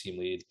 or a new team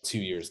lead 2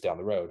 years down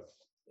the road,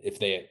 if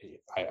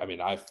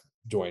I've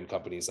joined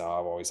companies now,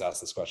 I've always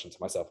asked this question to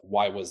myself: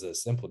 why was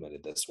this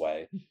implemented this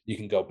way? You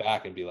can go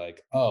back and be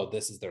like, oh,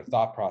 this is their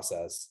thought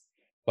process.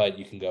 But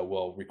you can go,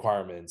 well,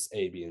 requirements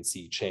A, B, and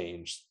C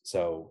changed,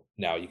 so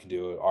now you can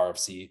do an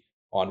RFC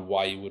on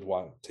why you would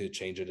want to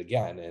change it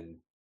again, and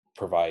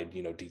provide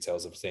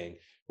details of saying,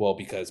 well,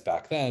 because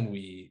back then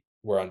we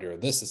were under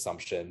this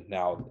assumption,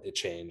 now it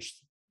changed,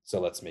 So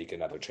let's make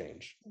another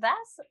change.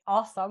 That's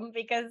awesome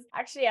because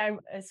actually I'm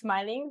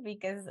smiling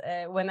because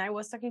when I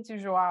was talking to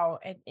Joao,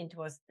 it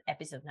was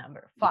episode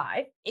number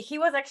 5. He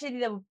was actually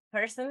the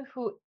person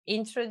who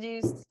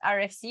introduced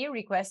RFC,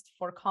 request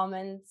for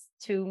comments,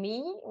 to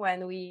me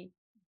when we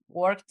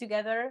worked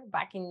together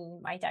back in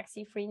My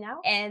Taxi Free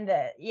Now. And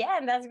yeah,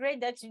 and that's great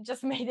that you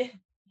just made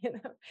it,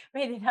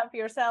 made it up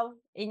yourself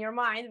in your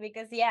mind,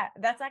 because yeah,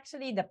 that's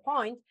actually the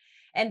point,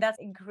 and that's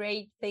a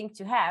great thing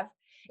to have.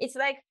 It's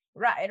like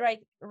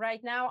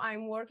right now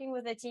I'm working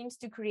with the teams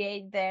to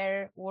create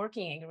their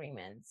working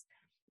agreements,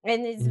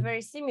 and it's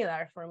very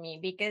similar for me,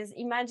 because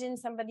imagine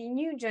somebody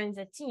new joins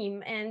a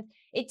team and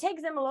it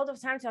takes them a lot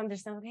of time to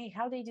understand, okay,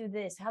 how they do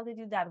this, how they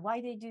do that,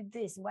 why they do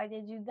this, why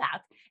they do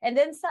that, and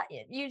then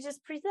you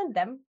just present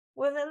them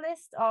with a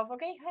list of,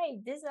 okay, hey,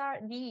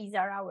 these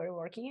are our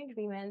working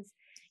agreements.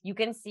 You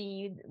can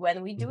see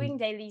when we're doing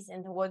dailies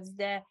and what's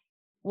the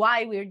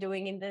why we're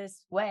doing in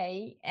this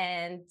way,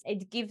 and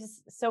it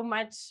gives so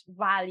much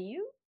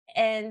value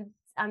and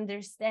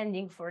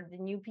understanding for the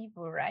new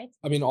people, right?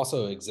 I mean,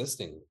 also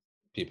existing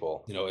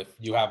people, if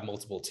you have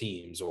multiple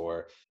teams,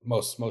 or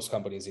most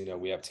companies,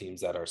 we have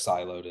teams that are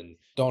siloed and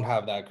don't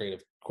have that great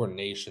of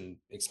coordination,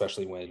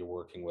 especially when you're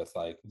working with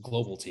like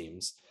global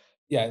teams.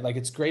 Yeah, like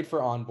it's great for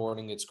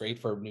onboarding. It's great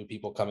for new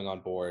people coming on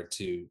board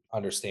to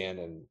understand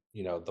and,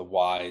 the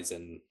whys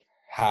and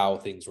how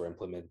things were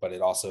implemented, but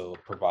it also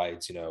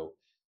provides,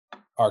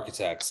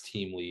 architects,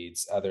 team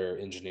leads, other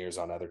engineers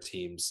on other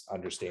teams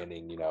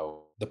understanding,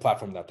 the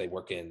platform that they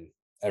work in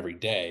every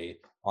day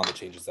on the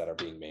changes that are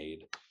being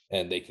made.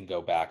 And they can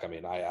go back. I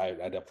mean, I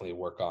definitely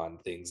work on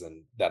things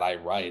and that I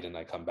write, and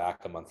I come back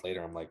a month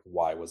later, I'm like,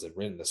 why was it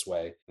written this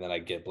way? And then I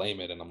get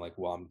blame it, and I'm like,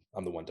 well,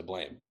 I'm the one to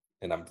blame.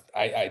 And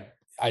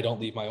I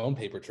don't leave my own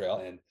paper trail.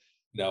 And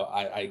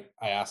I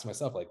ask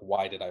myself, like,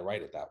 why did I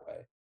write it that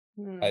way?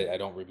 I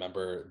don't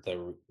remember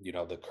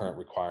the current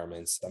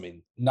requirements. I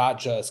mean, not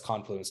just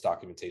Confluence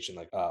documentation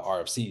like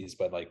RFCs,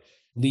 but like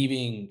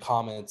leaving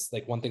comments.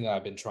 Like one thing that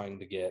I've been trying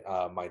to get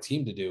my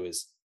team to do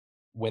is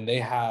when they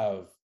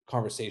have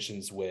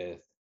conversations with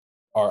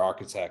our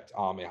architect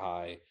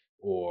Amihai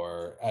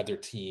or other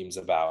teams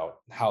about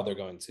how they're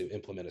going to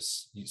implement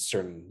a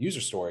certain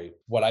user story,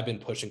 what I've been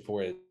pushing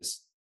for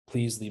is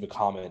please leave a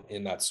comment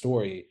in that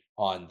story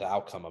on the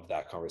outcome of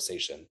that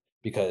conversation,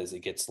 because it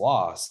gets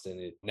lost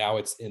and now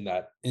it's in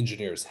that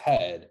engineer's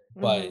head.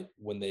 But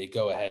when they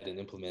go ahead and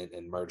implement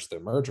and merge their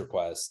merge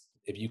request,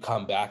 if you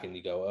come back and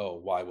you go, oh,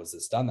 why was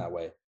this done that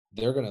way?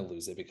 They're going to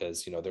lose it,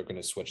 because they're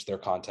going to switch their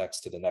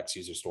context to the next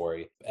user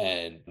story,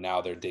 and now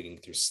they're digging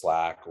through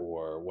Slack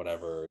or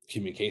whatever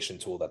communication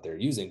tool that they're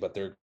using, but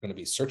they're going to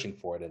be searching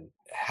for it. And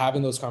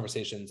having those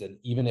conversations, and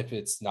even if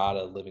it's not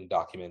a living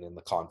document in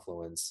the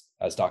Confluence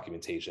as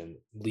documentation,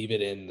 leave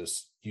it in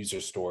this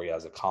user story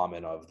as a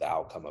comment of the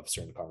outcome of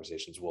certain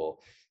conversations, will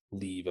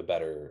leave a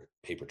better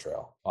paper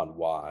trail on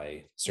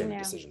why certain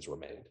decisions were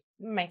made.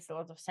 Makes a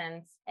lot of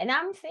sense. And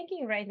I'm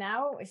thinking right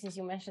now, since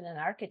you mentioned an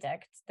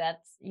architect, that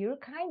you're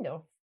kind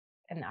of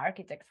an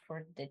architect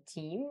for the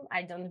team.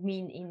 I don't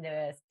mean in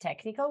the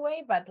technical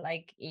way, but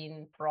like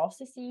in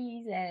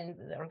processes and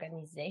the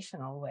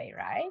organizational way,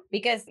 right?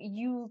 Because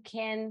you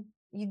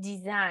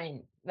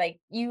design,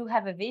 like you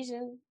have a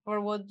vision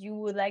for what you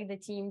would like the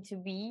team to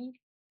be,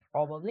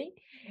 probably.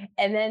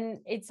 And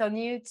then it's on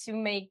you to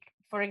make,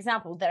 for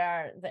example, there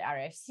are the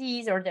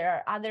RFCs or there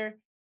are other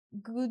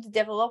good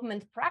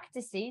development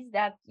practices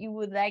that you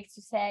would like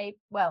to say,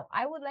 well,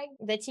 I would like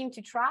the team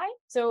to try.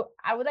 So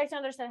I would like to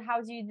understand,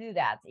 how do you do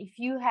that? If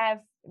you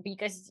have,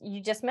 because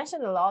you just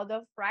mentioned a lot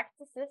of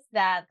practices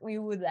that we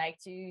would like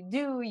to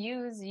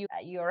use,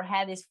 your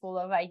head is full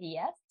of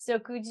ideas. So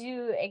could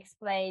you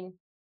explain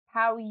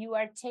how you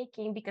are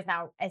taking, because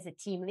now as a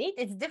team lead,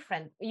 it's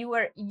different.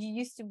 You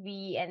used to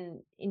be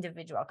an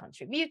individual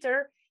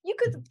contributor. You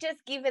could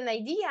just give an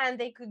idea and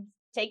they could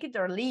take it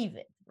or leave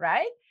it,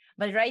 right?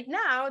 But right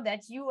now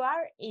that you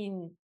are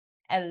in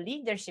a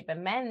leadership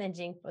and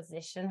managing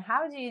position,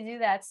 how do you do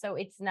that? So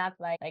it's not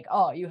like,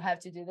 oh, you have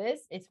to do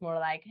this. It's more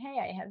like, hey,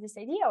 I have this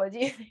idea. What do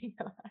you think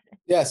about it?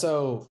 Yeah.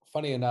 So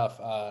funny enough,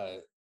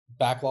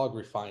 backlog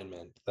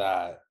refinement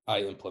that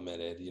I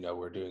implemented,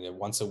 we're doing it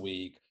once a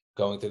week,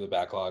 going through the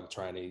backlog,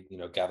 trying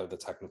to, gather the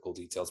technical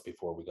details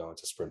before we go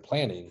into sprint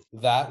planning.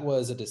 That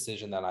was a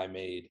decision that I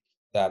made,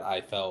 that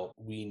I felt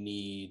we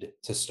need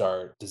to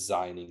start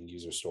designing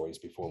user stories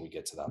before we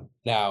get to them.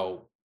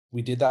 Now,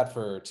 we did that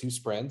for 2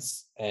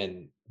 sprints,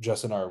 and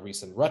just in our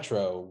recent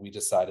retro, we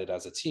decided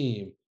as a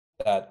team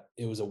that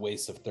it was a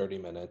waste of 30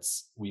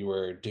 minutes. We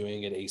were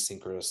doing it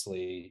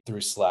asynchronously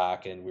through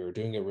Slack, and we were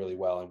doing it really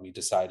well. And we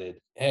decided,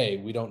 hey,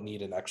 we don't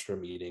need an extra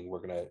meeting.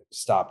 We're going to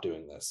stop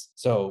doing this.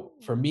 So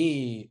for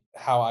me,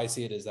 how I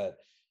see it is that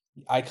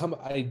I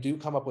do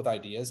come up with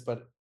ideas,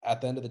 but at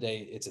the end of the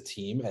day, it's a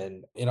team.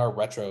 And in our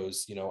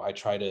retros,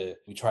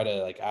 we try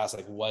to like ask,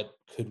 like, what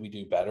could we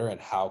do better and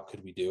how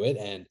could we do it?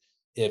 And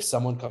if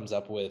someone comes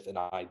up with an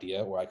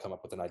idea or I come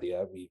up with an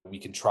idea, we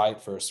can try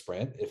it for a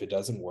sprint. If it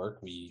doesn't work,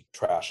 we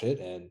trash it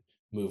and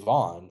move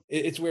on.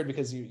 It's weird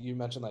because you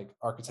mentioned like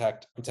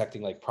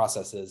architecting like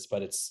processes,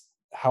 but it's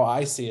how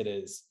I see it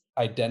is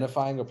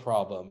identifying a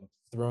problem,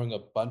 throwing a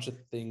bunch of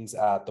things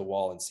at the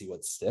wall and see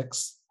what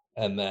sticks,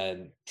 and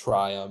then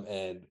try them.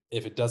 And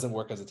if it doesn't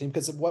work as a team,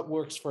 because what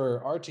works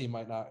for our team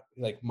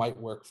might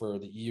work for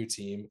the EU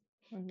team,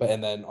 but Mhm.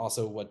 and then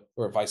also what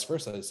or vice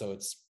versa. So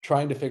it's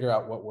trying to figure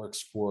out what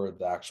works for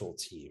the actual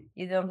team.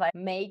 You don't like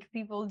make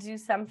people do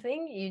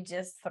something, you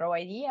just throw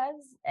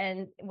ideas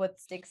and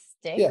what sticks,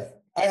 Yeah,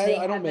 and they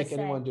I don't have a make say.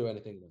 anyone do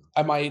anything new.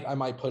 I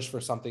might push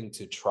for something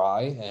to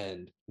try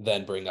and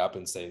then bring up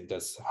and say,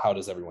 does how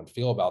does everyone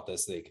feel about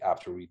this? Like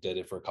after we did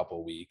it for a couple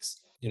of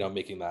weeks,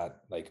 making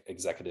that like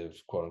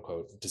executive quote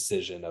unquote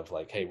decision of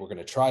like, hey, we're going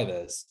to try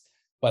this,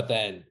 but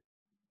then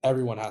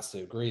everyone has to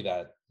agree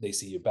that they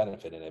see a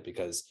benefit in it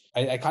because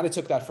I kind of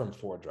took that from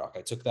Ford Rock.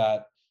 I took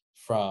that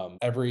from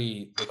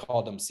they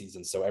called them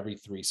seasons. So every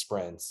 3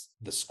 sprints,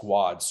 the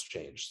squads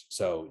changed.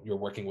 So you're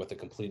working with a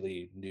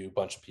completely new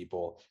bunch of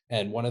people.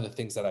 And one of the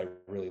things that I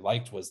really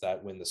liked was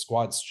that when the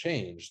squads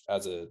changed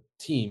as a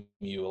team,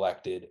 you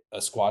elected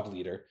a squad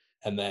leader.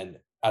 And then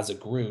as a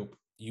group,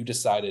 you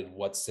decided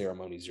what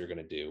ceremonies you're going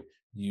to do.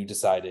 You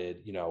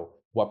decided,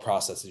 what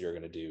processes you're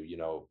going to do,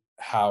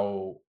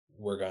 how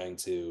we're going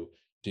to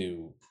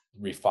do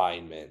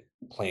refinement,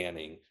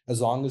 planning,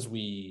 as long as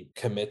we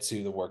commit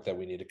to the work that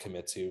we need to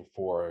commit to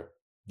for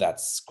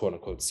that's quote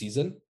unquote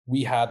season,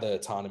 we had the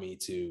autonomy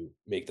to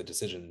make the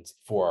decisions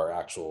for our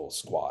actual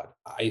squad.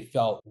 I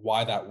felt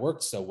why that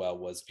worked so well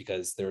was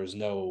because there was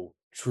no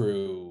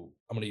true,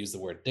 I'm going to use the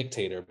word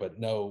dictator, but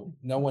no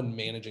one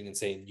managing and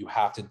saying you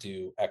have to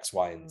do X,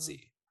 Y, and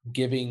Z.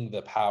 Giving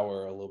the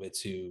power a little bit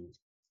to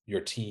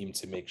your team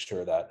to make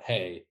sure that,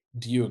 hey,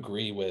 do you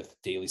agree with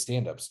daily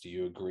stand-ups? Do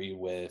you agree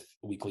with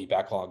weekly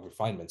backlog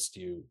refinements?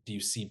 Do you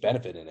see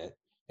benefit in it?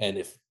 And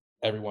if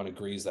everyone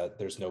agrees that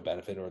there's no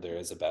benefit or there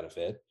is a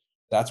benefit,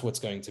 that's what's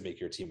going to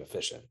make your team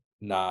efficient,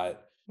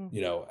 not,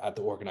 Mm. at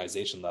the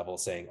organization level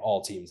saying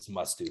all teams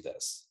must do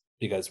this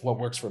because what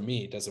works for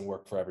me doesn't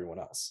work for everyone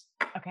else.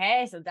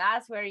 Okay, so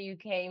that's where you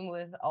came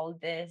with all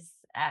this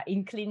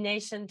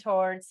inclination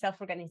towards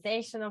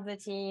self-organization of the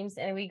teams.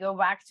 And we go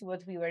back to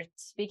what we were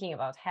speaking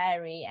about,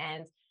 Harry,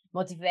 and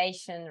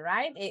motivation,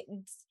 right?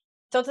 It's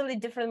totally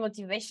different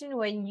motivation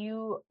when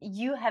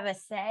you have a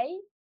say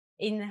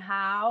in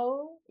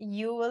how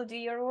you will do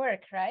your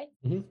work, right?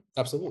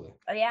 Absolutely.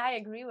 Yeah, I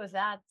agree with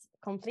that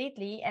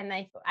completely. And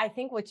I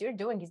think what you're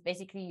doing is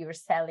basically you're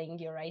selling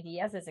your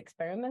ideas as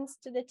experiments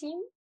to the team.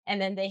 And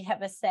then they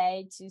have a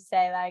say to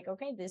say like,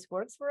 okay, this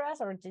works for us,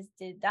 or this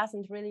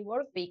doesn't really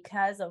work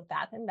because of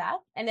that and that.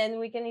 And then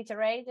we can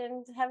iterate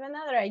and have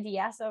another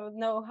idea. So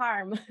no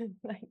harm.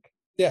 Like,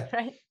 Yeah.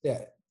 right?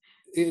 Yeah.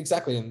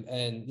 Exactly.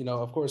 And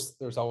of course,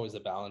 there's always a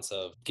balance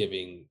of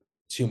giving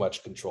too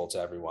much control to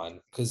everyone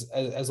because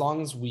as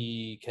long as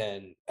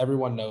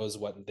everyone knows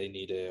what they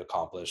need to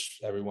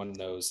accomplish, everyone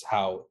knows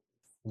how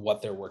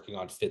what they're working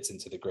on fits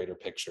into the greater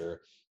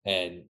picture.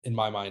 And in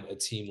my mind, a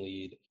team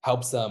lead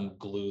helps them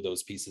glue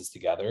those pieces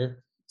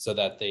together so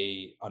that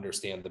they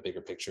understand the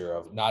bigger picture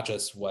of not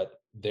just what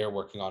they're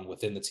working on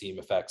within the team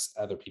affects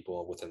other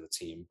people within the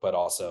team, but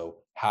also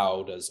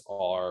how does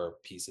our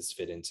pieces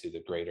fit into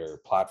the greater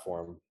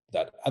platform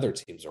that other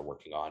teams are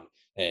working on,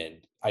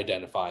 and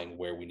identifying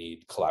where we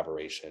need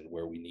collaboration,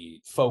 where we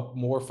need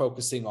more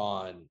focusing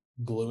on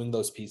gluing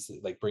those pieces,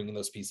 like bringing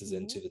those pieces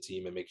into the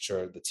team and make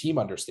sure the team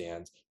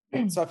understands.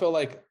 So I feel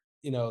like,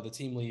 the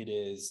team lead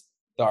is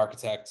the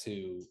architect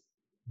to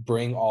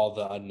bring all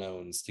the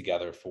unknowns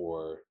together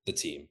for the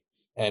team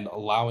and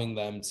allowing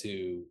them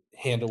to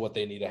handle what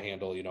they need to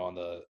handle, on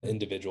the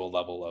individual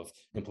level of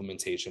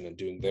implementation and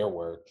doing their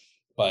work,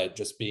 but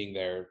just being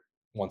there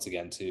once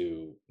again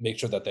to make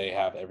sure that they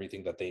have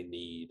everything that they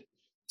need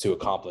to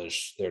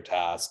accomplish their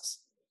tasks,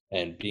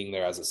 and being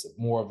there as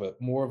more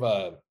of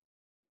a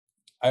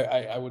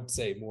I would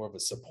say more of a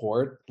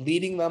support,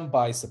 leading them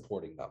by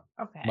supporting them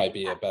Okay. might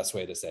be a best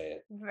way to say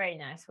it. Very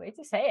nice way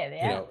to say it.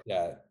 Yeah.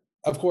 Yeah.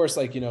 Of course,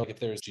 like, if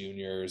there's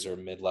juniors or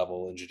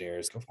mid-level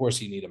engineers, of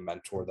course you need to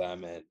mentor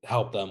them and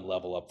help them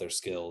level up their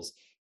skills.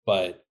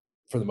 But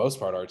for the most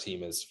part, our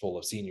team is full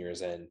of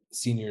seniors, and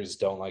seniors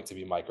don't like to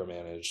be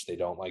micromanaged.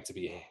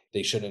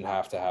 They shouldn't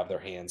have to have their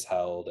hands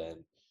held,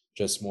 and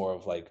just more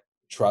of like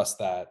trust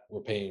that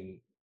we're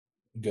paying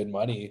good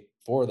money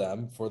for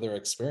them, for their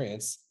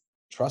experience.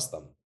 Trust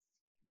them.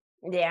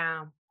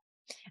 Yeah.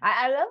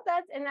 I love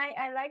that. And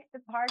I like the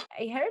part.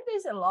 I heard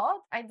this a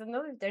lot. I don't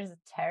know if there's a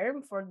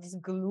term for this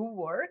glue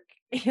work,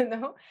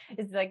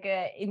 It's like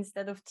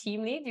instead of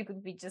team lead, you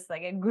could be just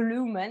like a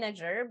glue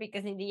manager,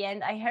 because in the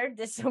end, I heard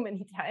this so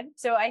many times.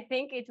 So I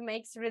think it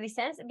makes really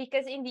sense,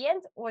 because in the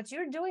end, what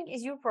you're doing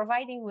is you're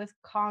providing with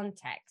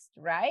context,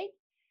 right?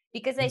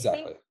 Because I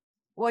think Exactly.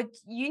 what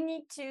you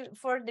need to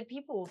for the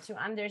people to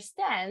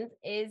understand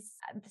is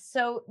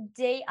so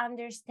they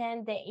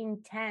understand the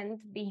intent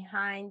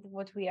behind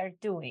what we are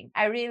doing.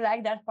 I really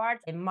like that part.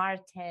 The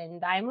Martin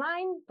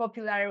timeline,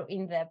 popular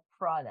in the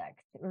product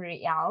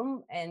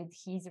realm, and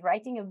he's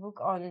writing a book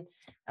on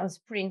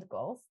sprint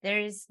goals.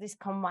 There is this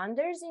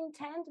commander's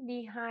intent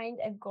behind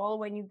a goal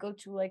when you go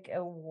to like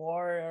a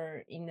war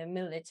or in the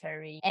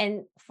military. And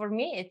for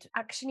me, it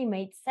actually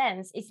made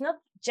sense. It's not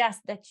just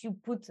that you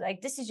put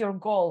like, this is your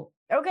goal.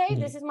 Okay,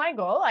 this is my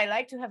goal. I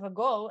like to have a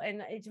goal, and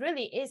it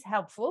really is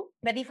helpful.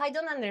 But if I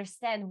don't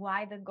understand why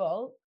the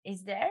goal is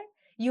there,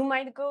 you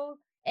might go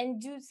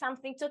and do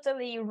something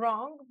totally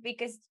wrong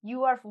because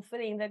you are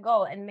fulfilling the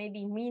goal. And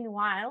maybe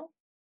meanwhile,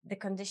 the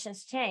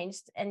conditions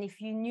changed. And if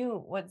you knew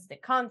what's the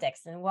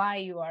context and why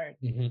you are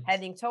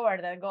heading toward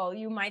that goal,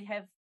 you might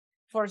have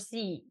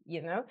foresee,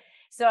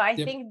 So I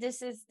think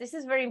this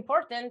is very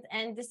important.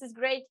 And this is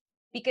great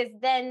because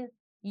then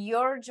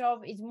your job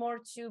is more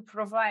to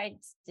provide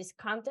this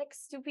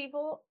context to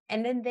people,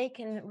 and then they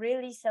can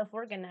really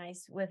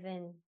self-organize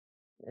within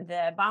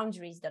the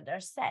boundaries that are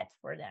set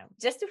for them.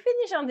 Just to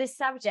finish on this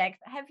subject,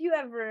 have you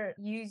ever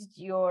used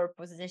your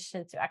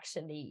position to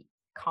actually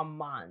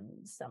command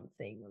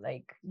something,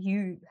 like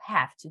you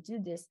have to do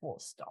this, full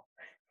stop?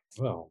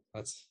 Well,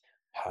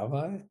 have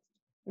I?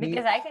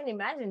 Because I can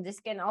imagine this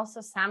can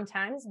also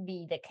sometimes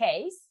be the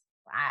case.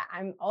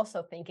 I'm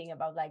also thinking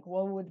about like,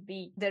 what would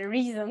be the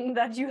reason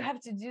that you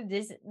have to do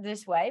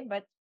this way?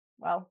 But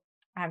well,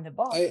 I'm the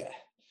boss.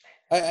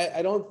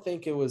 I don't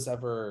think it was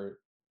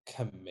ever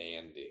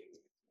commanding.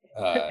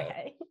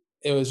 Okay.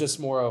 It was just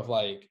more of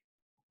like,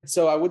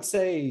 so I would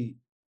say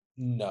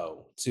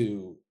no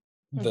to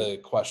the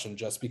question,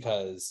 just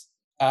because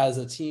as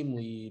a team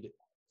lead,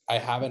 I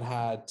haven't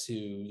had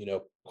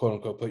to, quote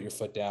unquote, put your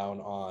foot down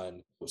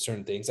on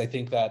certain things. I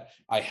think that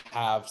I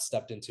have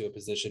stepped into a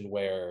position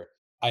where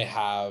I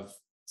have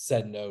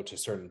said no to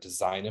certain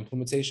design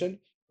implementation,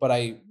 but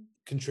I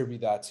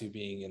contribute that to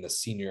being in the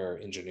senior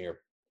engineer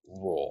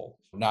role,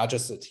 not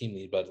just a team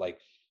lead, but like,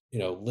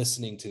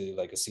 listening to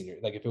like a senior,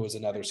 like if it was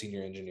another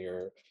senior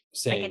engineer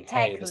saying, like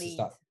hey, this is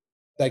not,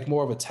 like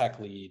more of a tech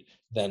lead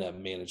than a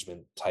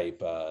management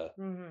type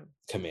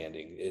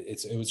commanding.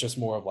 It was just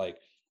more of like,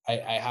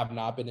 I have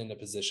not been in a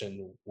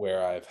position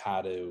where I've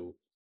had to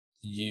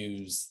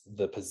use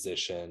the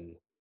position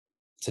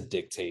to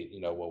dictate,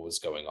 what was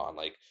going on.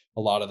 Like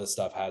a lot of the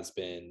stuff has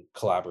been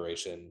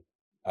collaboration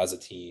as a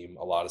team.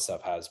 A lot of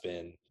stuff has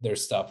been,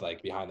 there's stuff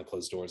like behind the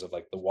closed doors of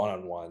like the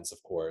one-on-ones,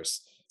 of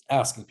course,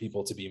 asking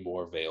people to be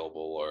more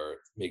available or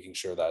making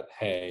sure that,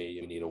 hey,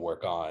 you need to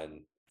work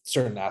on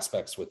certain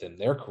aspects within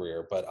their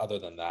career. But other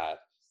than that,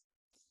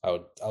 I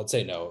would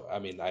say no. I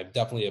mean, I've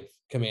definitely have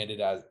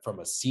commanded as from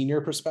a senior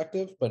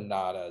perspective, but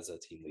not as a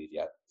team lead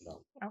yet.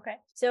 No. Okay.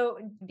 So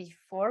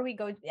before we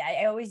go,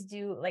 I always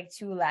do like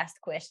two last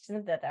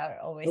questions that are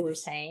always the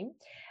same.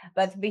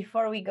 But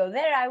before we go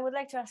there, I would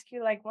like to ask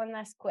you like one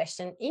last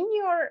question. In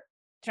your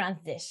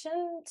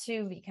transition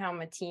to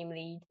become a team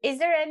lead, is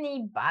there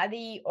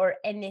anybody or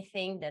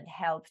anything that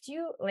helped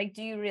you? Like,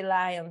 do you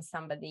rely on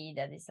somebody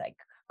that is like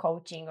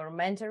coaching or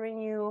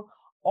mentoring you?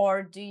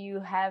 Or do you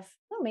have,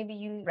 maybe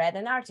you read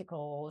an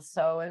article,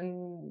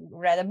 and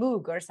read a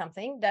book or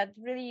something that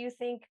really you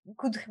think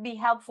could be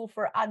helpful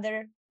for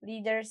other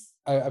leaders?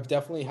 I've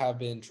definitely have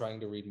been trying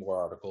to read more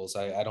articles.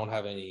 I don't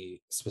have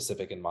any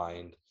specific in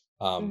mind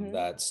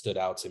that stood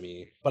out to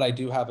me, but I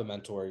do have a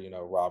mentor,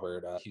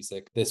 Robert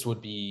Cusick. This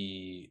would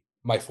be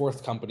my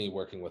fourth company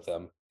working with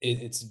him.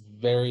 It's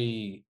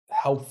very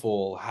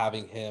helpful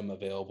having him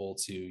available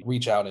to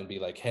reach out and be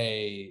like,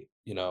 hey,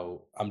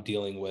 I'm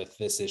dealing with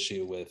this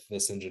issue with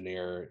this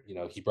engineer.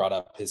 He brought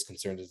up his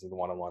concerns in the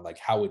one-on-one, like,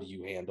 how would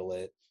you handle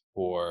it?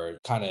 Or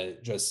kind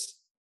of just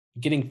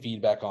getting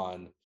feedback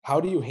on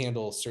how do you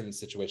handle certain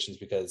situations?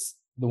 Because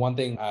the one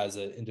thing as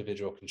an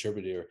individual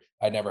contributor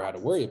I never had to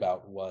worry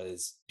about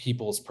was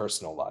people's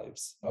personal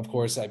lives. Of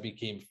course, I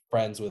became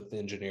friends with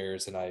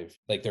engineers and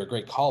they're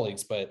great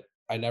colleagues, but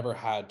I never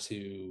had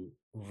to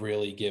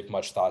really give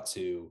much thought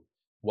to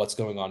what's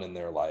going on in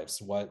their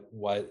lives,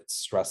 what's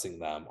stressing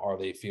them, are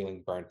they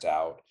feeling burnt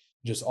out,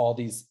 just all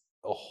these,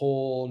 a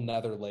whole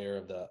nother layer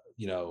of the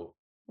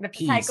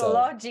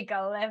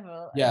psychological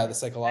level. The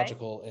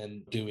psychological, right?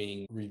 And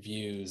doing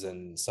reviews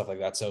and stuff like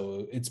that.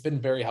 So it's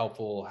been very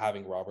helpful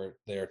having Robert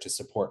there to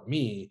support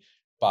me.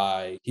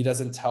 He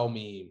doesn't tell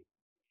me,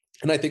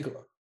 and I think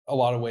a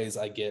lot of ways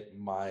I get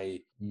my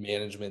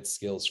management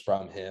skills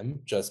from him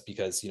just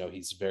because,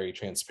 he's very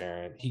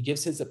transparent. He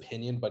gives his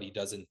opinion, but he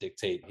doesn't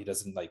dictate. He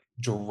doesn't like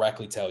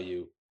directly tell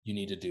you, you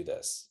need to do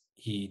this.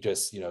 He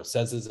just,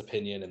 says his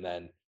opinion and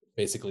then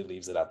basically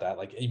leaves it at that.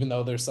 Like, even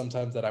though there's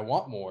sometimes that I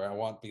want more, I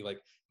want to be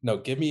like, no,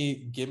 give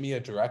me a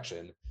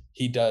direction.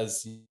 He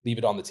does leave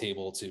it on the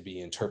table to be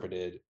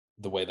interpreted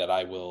the way that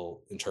I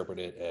will interpret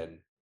it and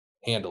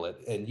handle it.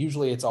 And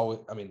usually it's always,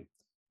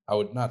 I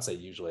would not say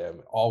usually,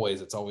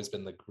 it's always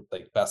been the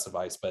like best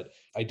advice, but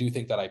I do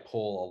think that I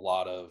pull a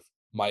lot of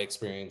my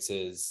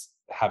experiences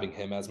having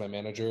him as my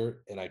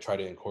manager, and I try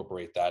to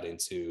incorporate that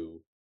into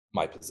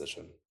my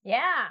position.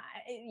 Yeah,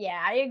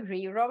 I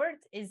agree.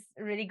 Robert is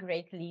a really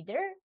great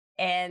leader.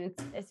 And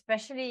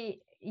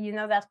especially,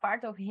 that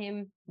part of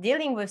him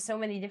dealing with so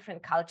many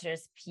different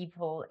cultures,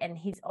 people, and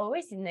he's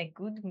always in a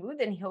good mood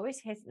and he always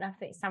has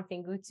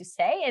something good to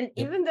say. And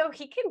Yep. even though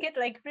he can get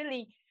like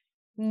really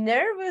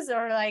nervous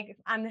or like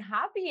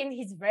unhappy, and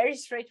he's very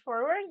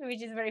straightforward,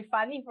 which is very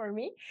funny for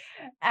me.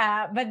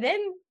 But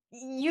then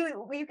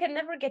you can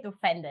never get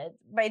offended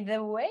by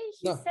the way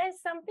he No. says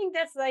something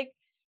that's like,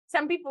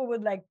 some people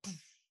would like,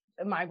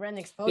 my brain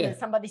exploded,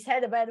 Yeah. somebody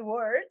said a bad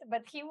word,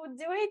 but he would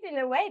do it in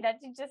a way that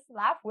you just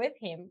laugh with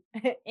him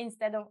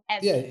instead of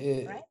at Yeah.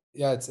 him, right?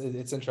 Yeah.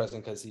 It's interesting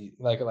because he,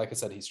 like I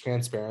said, he's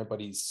transparent, but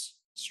he's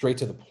straight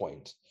to the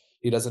point.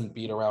 He doesn't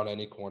beat around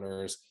any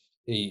corners.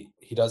 He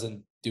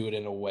doesn't do it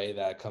in a way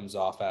that comes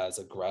off as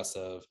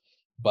aggressive.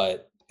 But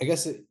I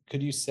guess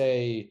could you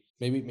say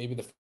maybe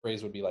the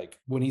phrase would be like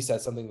when he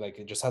says something, like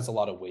it just has a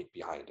lot of weight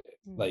behind it,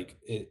 like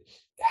it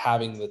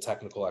having the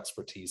technical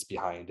expertise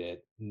behind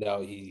it.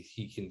 No,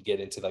 he can get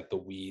into like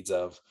the weeds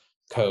of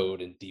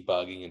code and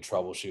debugging and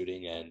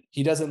troubleshooting, and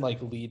he doesn't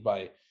like lead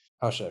by,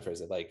 how should I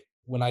phrase it, like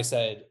when I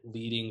said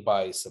leading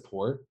by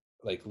support,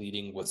 like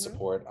leading with Mhm.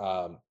 support.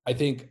 I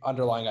think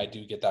underlying, I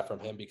do get that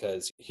from him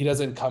because he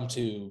doesn't come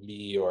to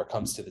me or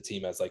comes to the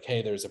team as like,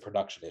 hey, there's a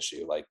production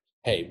issue. Like,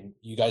 hey,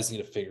 you guys need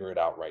to figure it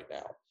out right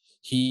now.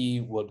 He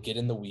would get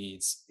in the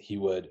weeds. He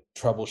would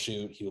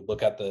troubleshoot. He would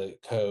look at the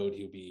code.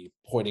 He would be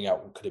pointing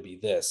out, could it be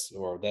this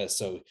or this?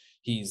 So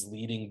he's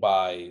leading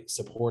by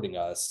supporting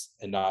us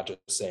and not just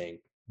saying,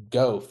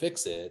 go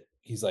fix it.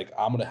 He's like,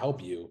 I'm going to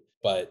help you.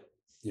 But,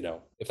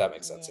 if that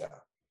makes sense. Yeah. Yeah.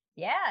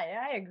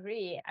 Yeah, I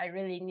agree. I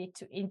really need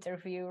to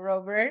interview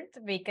Robert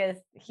because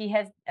he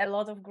has a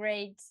lot of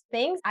great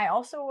things. I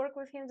also work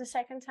with him the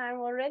second time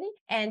already.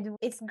 And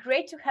it's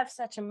great to have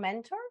such a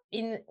mentor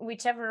in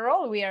whichever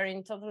role we are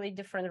in, totally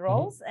different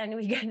roles, and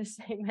we get the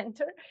same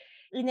mentor.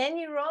 In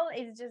any role,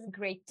 it's just a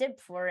great tip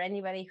for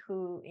anybody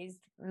who is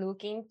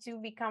looking to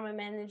become a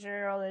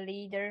manager or a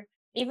leader.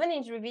 Even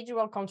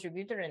individual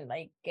contributor and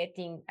like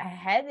getting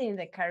ahead in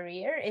the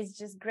career, is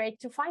just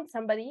great to find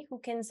somebody who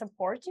can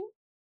support you.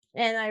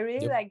 And I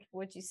really Yep. like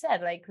what you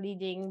said, like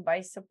leading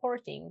by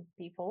supporting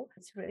people.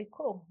 It's really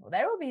cool. Well,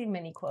 there will be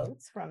many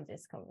quotes from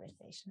this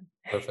conversation.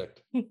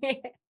 Perfect.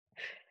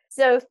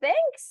 So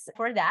thanks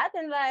for that.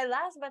 And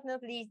last but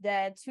not least,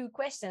 the two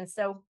questions.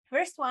 So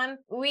first one,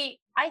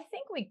 I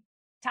think we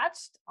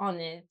touched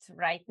on it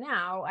right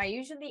now. I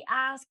usually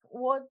ask,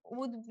 what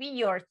would be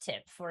your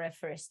tip for a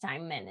first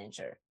time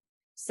manager?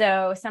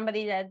 So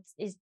somebody that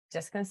is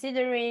just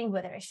considering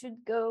whether I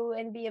should go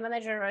and be a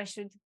manager or I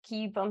should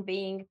keep on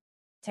being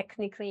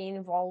technically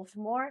involved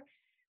more.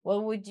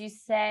 What would you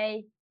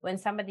say when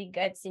somebody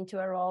gets into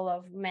a role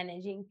of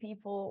managing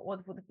people?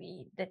 What would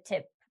be the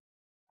tip?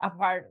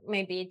 Apart,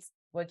 maybe it's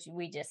what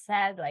we just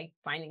said, like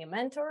finding a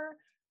mentor,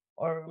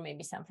 or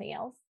maybe something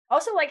else.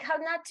 Also, like how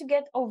not to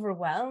get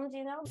overwhelmed.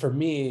 For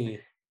me,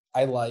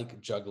 I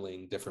like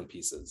juggling different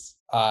pieces.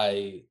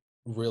 I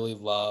really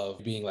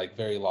love being like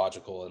very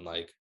logical and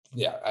like,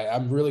 yeah,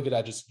 I'm really good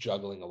at just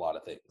juggling a lot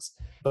of things.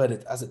 But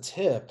as a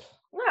tip,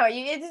 No,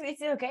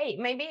 it's okay.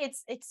 Maybe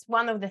it's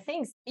one of the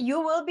things.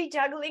 You will be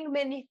juggling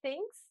many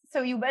things,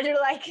 so you better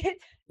like it.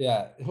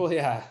 yeah, well,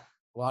 yeah,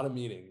 a lot of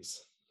meetings.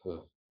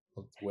 Ugh,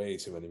 way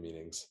too many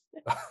meetings.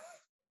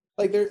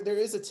 Like there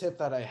is a tip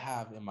that I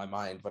have in my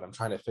mind, but I'm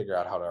trying to figure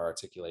out how to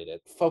articulate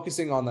it.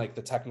 Focusing on like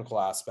the technical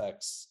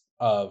aspects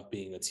of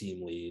being a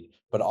team lead,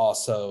 but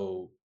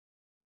also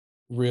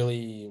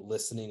really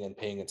listening and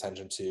paying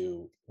attention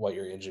to what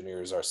your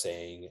engineers are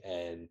saying.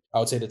 And I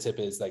would say the tip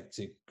is like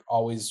to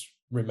always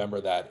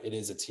remember that it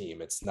is a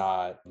team. It's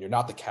not, you're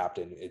not the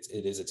captain.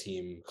 It is a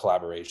team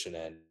collaboration,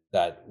 and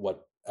that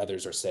what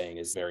others are saying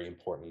is very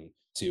important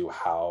to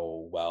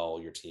how well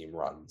your team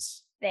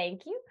runs.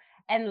 Thank you.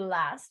 And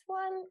last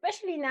one,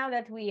 especially now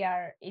that we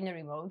are in a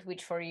remote,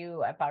 which for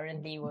you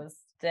apparently was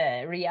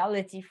the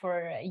reality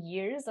for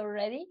years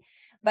already.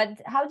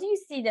 But how do you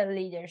see the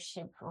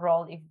leadership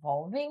role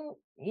evolving,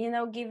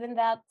 given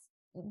that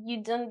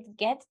you don't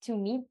get to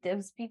meet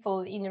those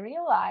people in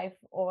real life?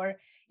 Or,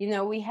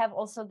 we have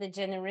also the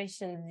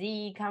Generation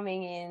Z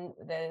coming in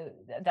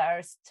that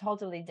are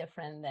totally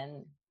different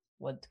than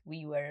what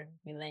we were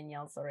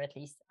millennials, or at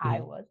least I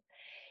Mhm. was.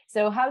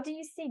 So how do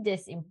you see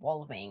this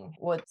evolving?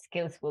 What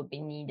skills will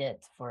be needed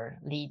for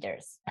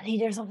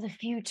leaders of the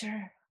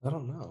future? I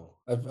don't know.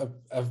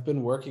 I've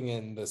been working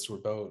in this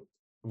remote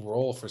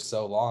role for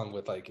so long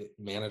with like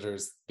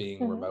managers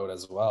being Mhm. remote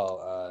as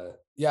well.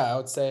 Yeah, I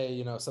would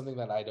say, something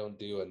that I don't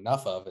do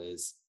enough of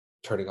is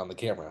turning on the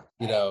camera.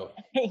 Yeah,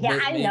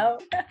 I Maybe, know.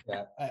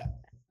 yeah.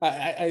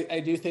 I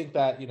do think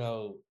that,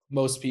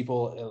 most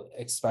people,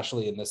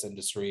 especially in this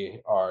industry,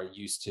 are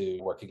used to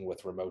working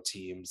with remote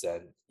teams.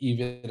 And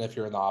even if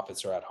you're in the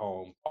office or at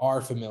home,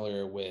 are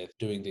familiar with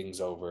doing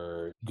things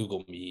over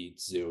Google Meet,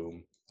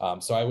 Zoom.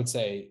 So I would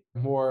say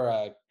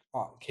more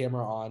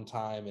camera on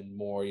time and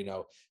more,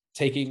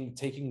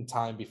 taking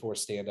time before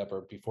stand up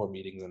or before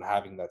meetings and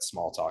having that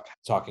small talk,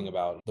 talking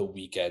about the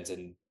weekends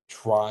and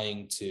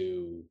trying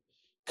to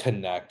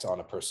connect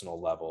on a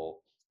personal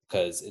level,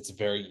 because it's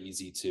very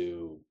easy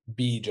to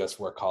be just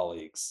work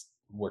colleagues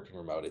working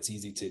remote. It's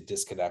easy to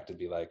disconnect and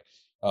be like,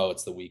 oh,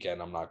 it's the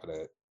weekend, I'm not going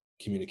to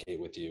communicate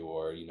with you,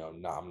 or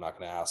no, I'm not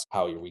going to ask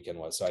how your weekend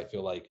was. So I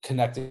feel like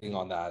connecting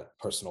on that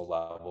personal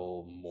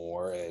level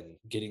more and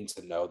getting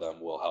to know them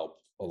will help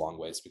a long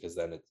ways, because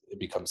then it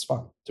becomes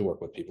fun to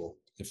work with people,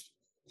 if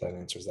that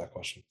answers that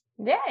question.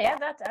 Yeah,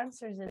 that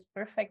answers it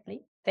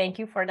perfectly. Thank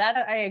you for that.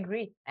 I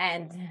agree.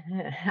 And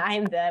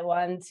I'm the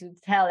one to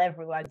tell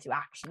everyone to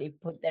actually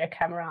put their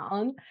camera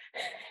on.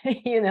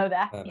 You know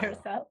that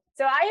yourself.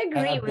 So I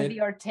agree with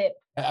your tip.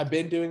 I've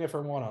been doing it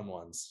for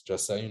one-on-ones,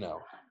 just so you know.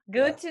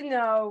 Good to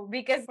know,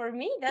 because for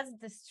me, that's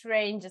the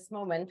strangest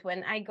moment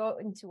when I go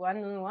into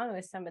one-on-one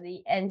with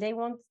somebody and they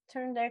won't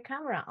turn their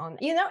camera on,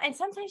 and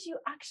sometimes you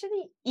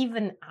actually,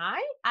 even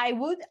I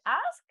would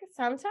ask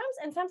sometimes,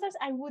 and sometimes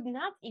I would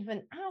not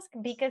even ask,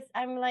 because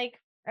I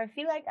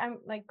feel like I'm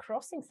like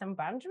crossing some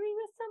boundary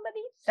with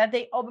somebody that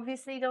they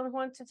obviously don't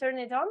want to turn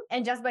it on.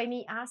 And just by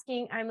me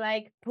asking, I'm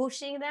like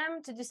pushing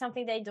them to do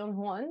something they don't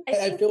want.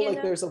 I feel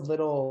like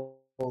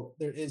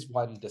there is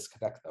one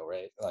disconnect though,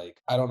 right?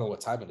 Like, I don't know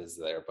what time it is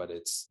there, but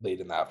it's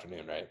late in the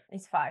afternoon, right?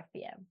 It's 5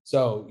 p.m.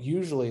 So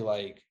usually,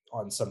 like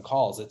on some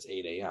calls, it's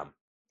 8 a.m.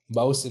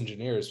 Most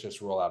engineers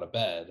just roll out of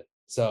bed.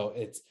 So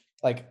it's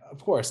like, of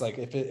course, like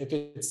if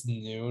it's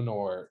noon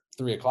or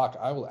 3 o'clock,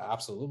 I will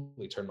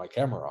absolutely turn my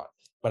camera on.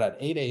 But at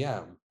 8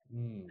 a.m.,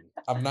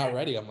 I'm not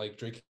ready. I'm like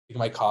drinking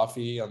my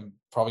coffee. I'm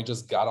probably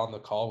just got on the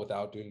call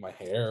without doing my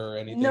hair or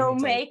anything. No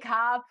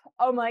makeup.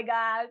 Oh my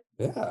God.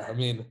 Yeah, I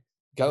mean,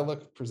 gotta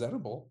look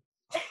presentable.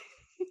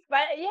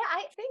 But yeah,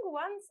 I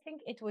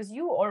think it was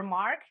you or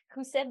Mark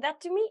who said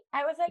that to me.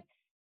 I was like,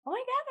 oh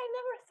my God, I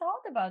never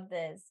thought about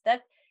this.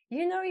 That,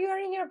 you're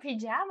in your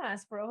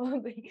pajamas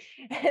probably.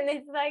 And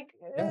it's like,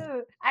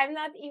 I'm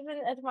not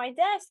even at my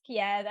desk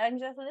yet. I'm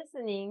just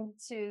listening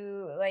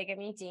to like a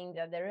meeting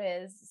that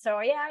there is. So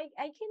yeah,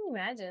 I can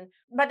imagine.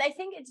 But I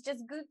think it's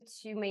just good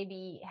to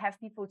maybe have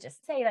people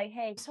just say like,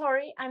 hey,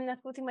 sorry, I'm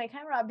not putting my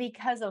camera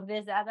because of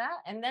this, that.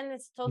 And then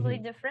it's totally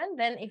different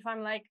than if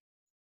I'm like,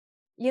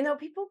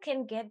 people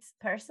can get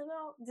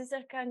personal. These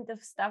are kind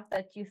of stuff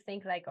that you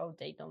think like, oh,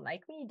 they don't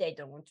like me. They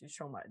don't want to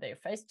show their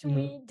face to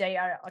me. They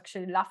are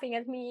actually laughing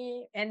at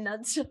me and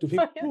not. Do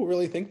people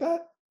really think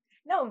that?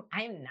 No,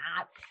 I'm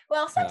not.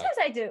 Well, sometimes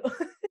I do,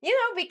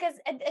 because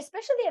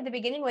especially at the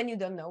beginning when you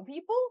don't know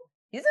people,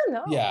 you don't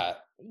know. Yeah.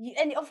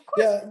 And of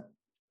course,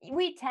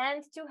 we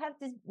tend to have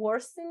these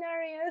worst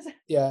scenarios.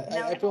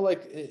 Yeah, I feel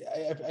like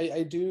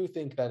I do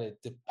think that it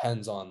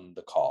depends on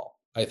the call.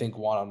 I think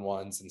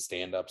one-on-ones and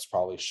stand-ups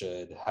probably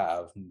should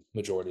have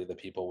majority of the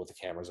people with the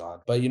cameras on.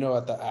 But,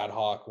 at the ad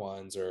hoc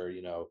ones, or,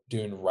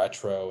 doing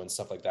retro and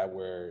stuff like that,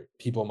 where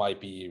people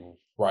might be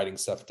writing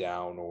stuff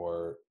down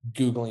or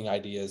Googling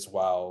ideas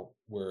while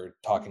we're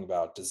talking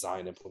about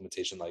design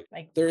implementation, like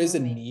there is a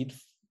need.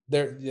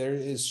 There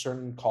is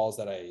certain calls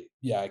that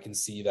I can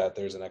see that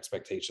there's an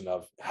expectation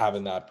of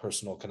having that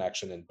personal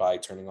connection and by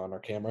turning on our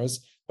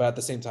cameras. But at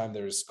the same time,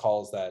 there's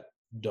calls that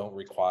don't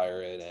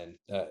require it.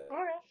 And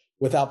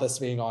without this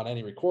being on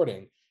any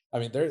recording, I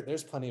mean,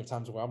 there's plenty of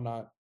times where I'm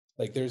not,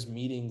 like, there's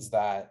meetings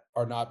that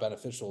are not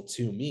beneficial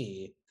to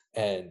me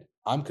and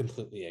I'm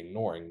completely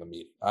ignoring the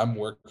meeting. I'm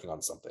working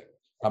on something.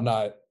 I'm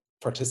not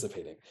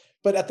participating.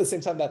 But at the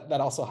same time,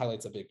 that also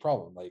highlights a big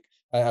problem. Like,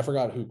 I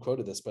forgot who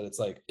quoted this, but it's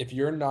like, if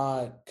you're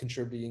not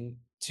contributing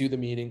to the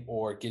meeting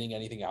or getting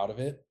anything out of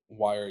it,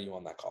 why are you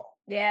on that call?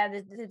 Yeah,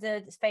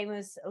 the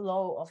famous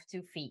law of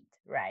 2 feet,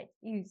 right?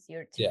 Use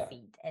your 2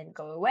 feet and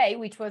go away,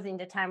 which was in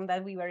the time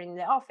that we were in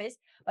the office.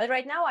 But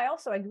right now, I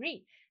also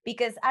agree,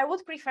 because I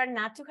would prefer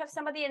not to have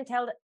somebody and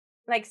tell,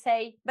 like,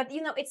 say, but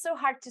it's so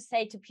hard to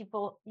say to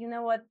people, you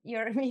know what,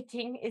 your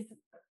meeting is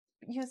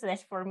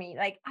useless for me.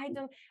 Like,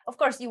 of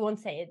course you won't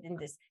say it in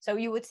this. So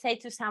you would say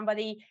to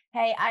somebody,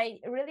 hey, I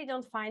really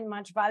don't find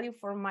much value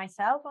for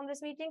myself on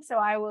this meeting, so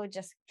I will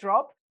just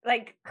drop.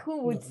 Like,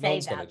 who would say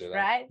that,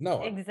 right? No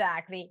one.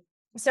 Exactly.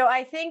 So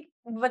I think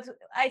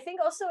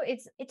also it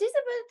is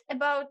a bit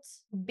about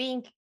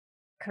being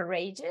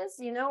courageous.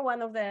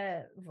 One of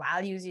the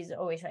values is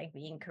always like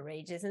being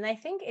courageous. And I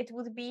think it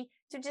would be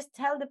to just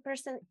tell the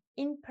person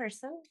in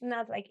person,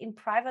 not like in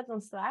private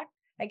on Slack,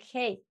 like,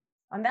 hey,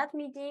 on that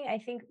meeting, I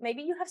think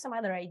maybe you have some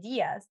other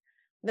ideas,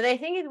 but I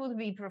think it would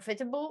be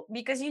profitable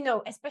because,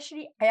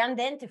 especially I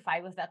identify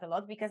with that a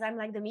lot because I'm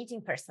like the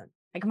meeting person.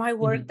 Like, my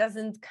work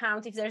doesn't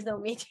count if there's no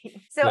meeting.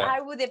 So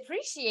I would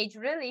appreciate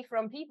really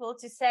from people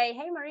to say,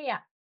 hey,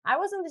 Maria, I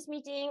was on this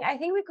meeting. I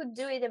think we could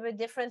do it a bit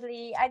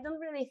differently. I don't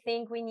really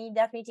think we need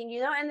that meeting,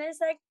 and then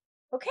it's like,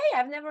 okay,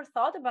 I've never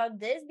thought about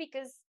this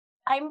because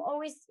I'm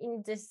always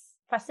in this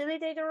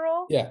facilitator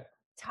role. Yeah.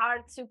 It's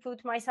hard to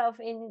put myself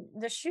in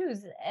the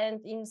shoes and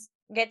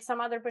get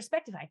some other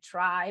perspective. I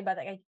try, but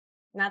I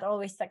not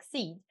always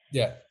succeed.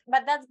 Yeah.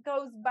 But that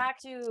goes back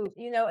to,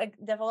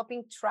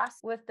 developing trust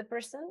with the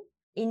person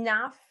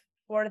enough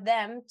for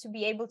them to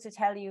be able to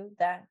tell you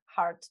the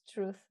hard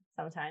truth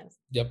sometimes.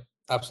 Yep.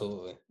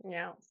 Absolutely.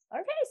 Yeah.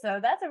 Okay, so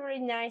that's a very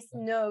nice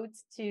note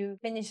to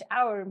finish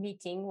our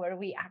meeting where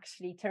we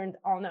actually turned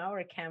on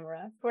our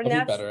camera. For I'll be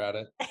now, better at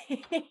it.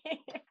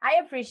 I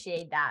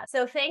appreciate that.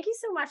 So thank you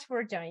so much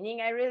for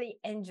joining. I really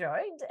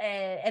enjoyed,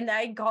 and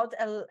I got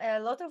a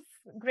lot of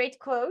great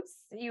quotes.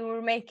 You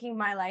were making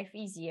my life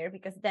easier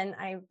because then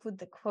I put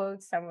the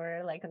quotes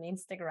somewhere like on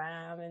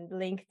Instagram and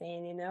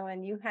LinkedIn,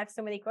 and you have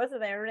so many quotes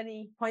that I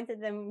already pointed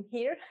them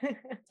here. And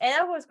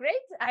that was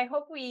great. I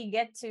hope we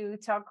get to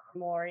talk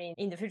more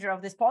in the future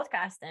of this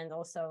podcast and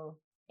also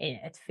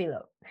at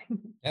Fyllo.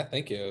 Yeah,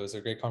 thank you. It was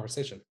a great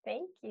conversation.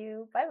 Thank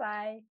you.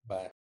 Bye-bye.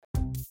 Bye.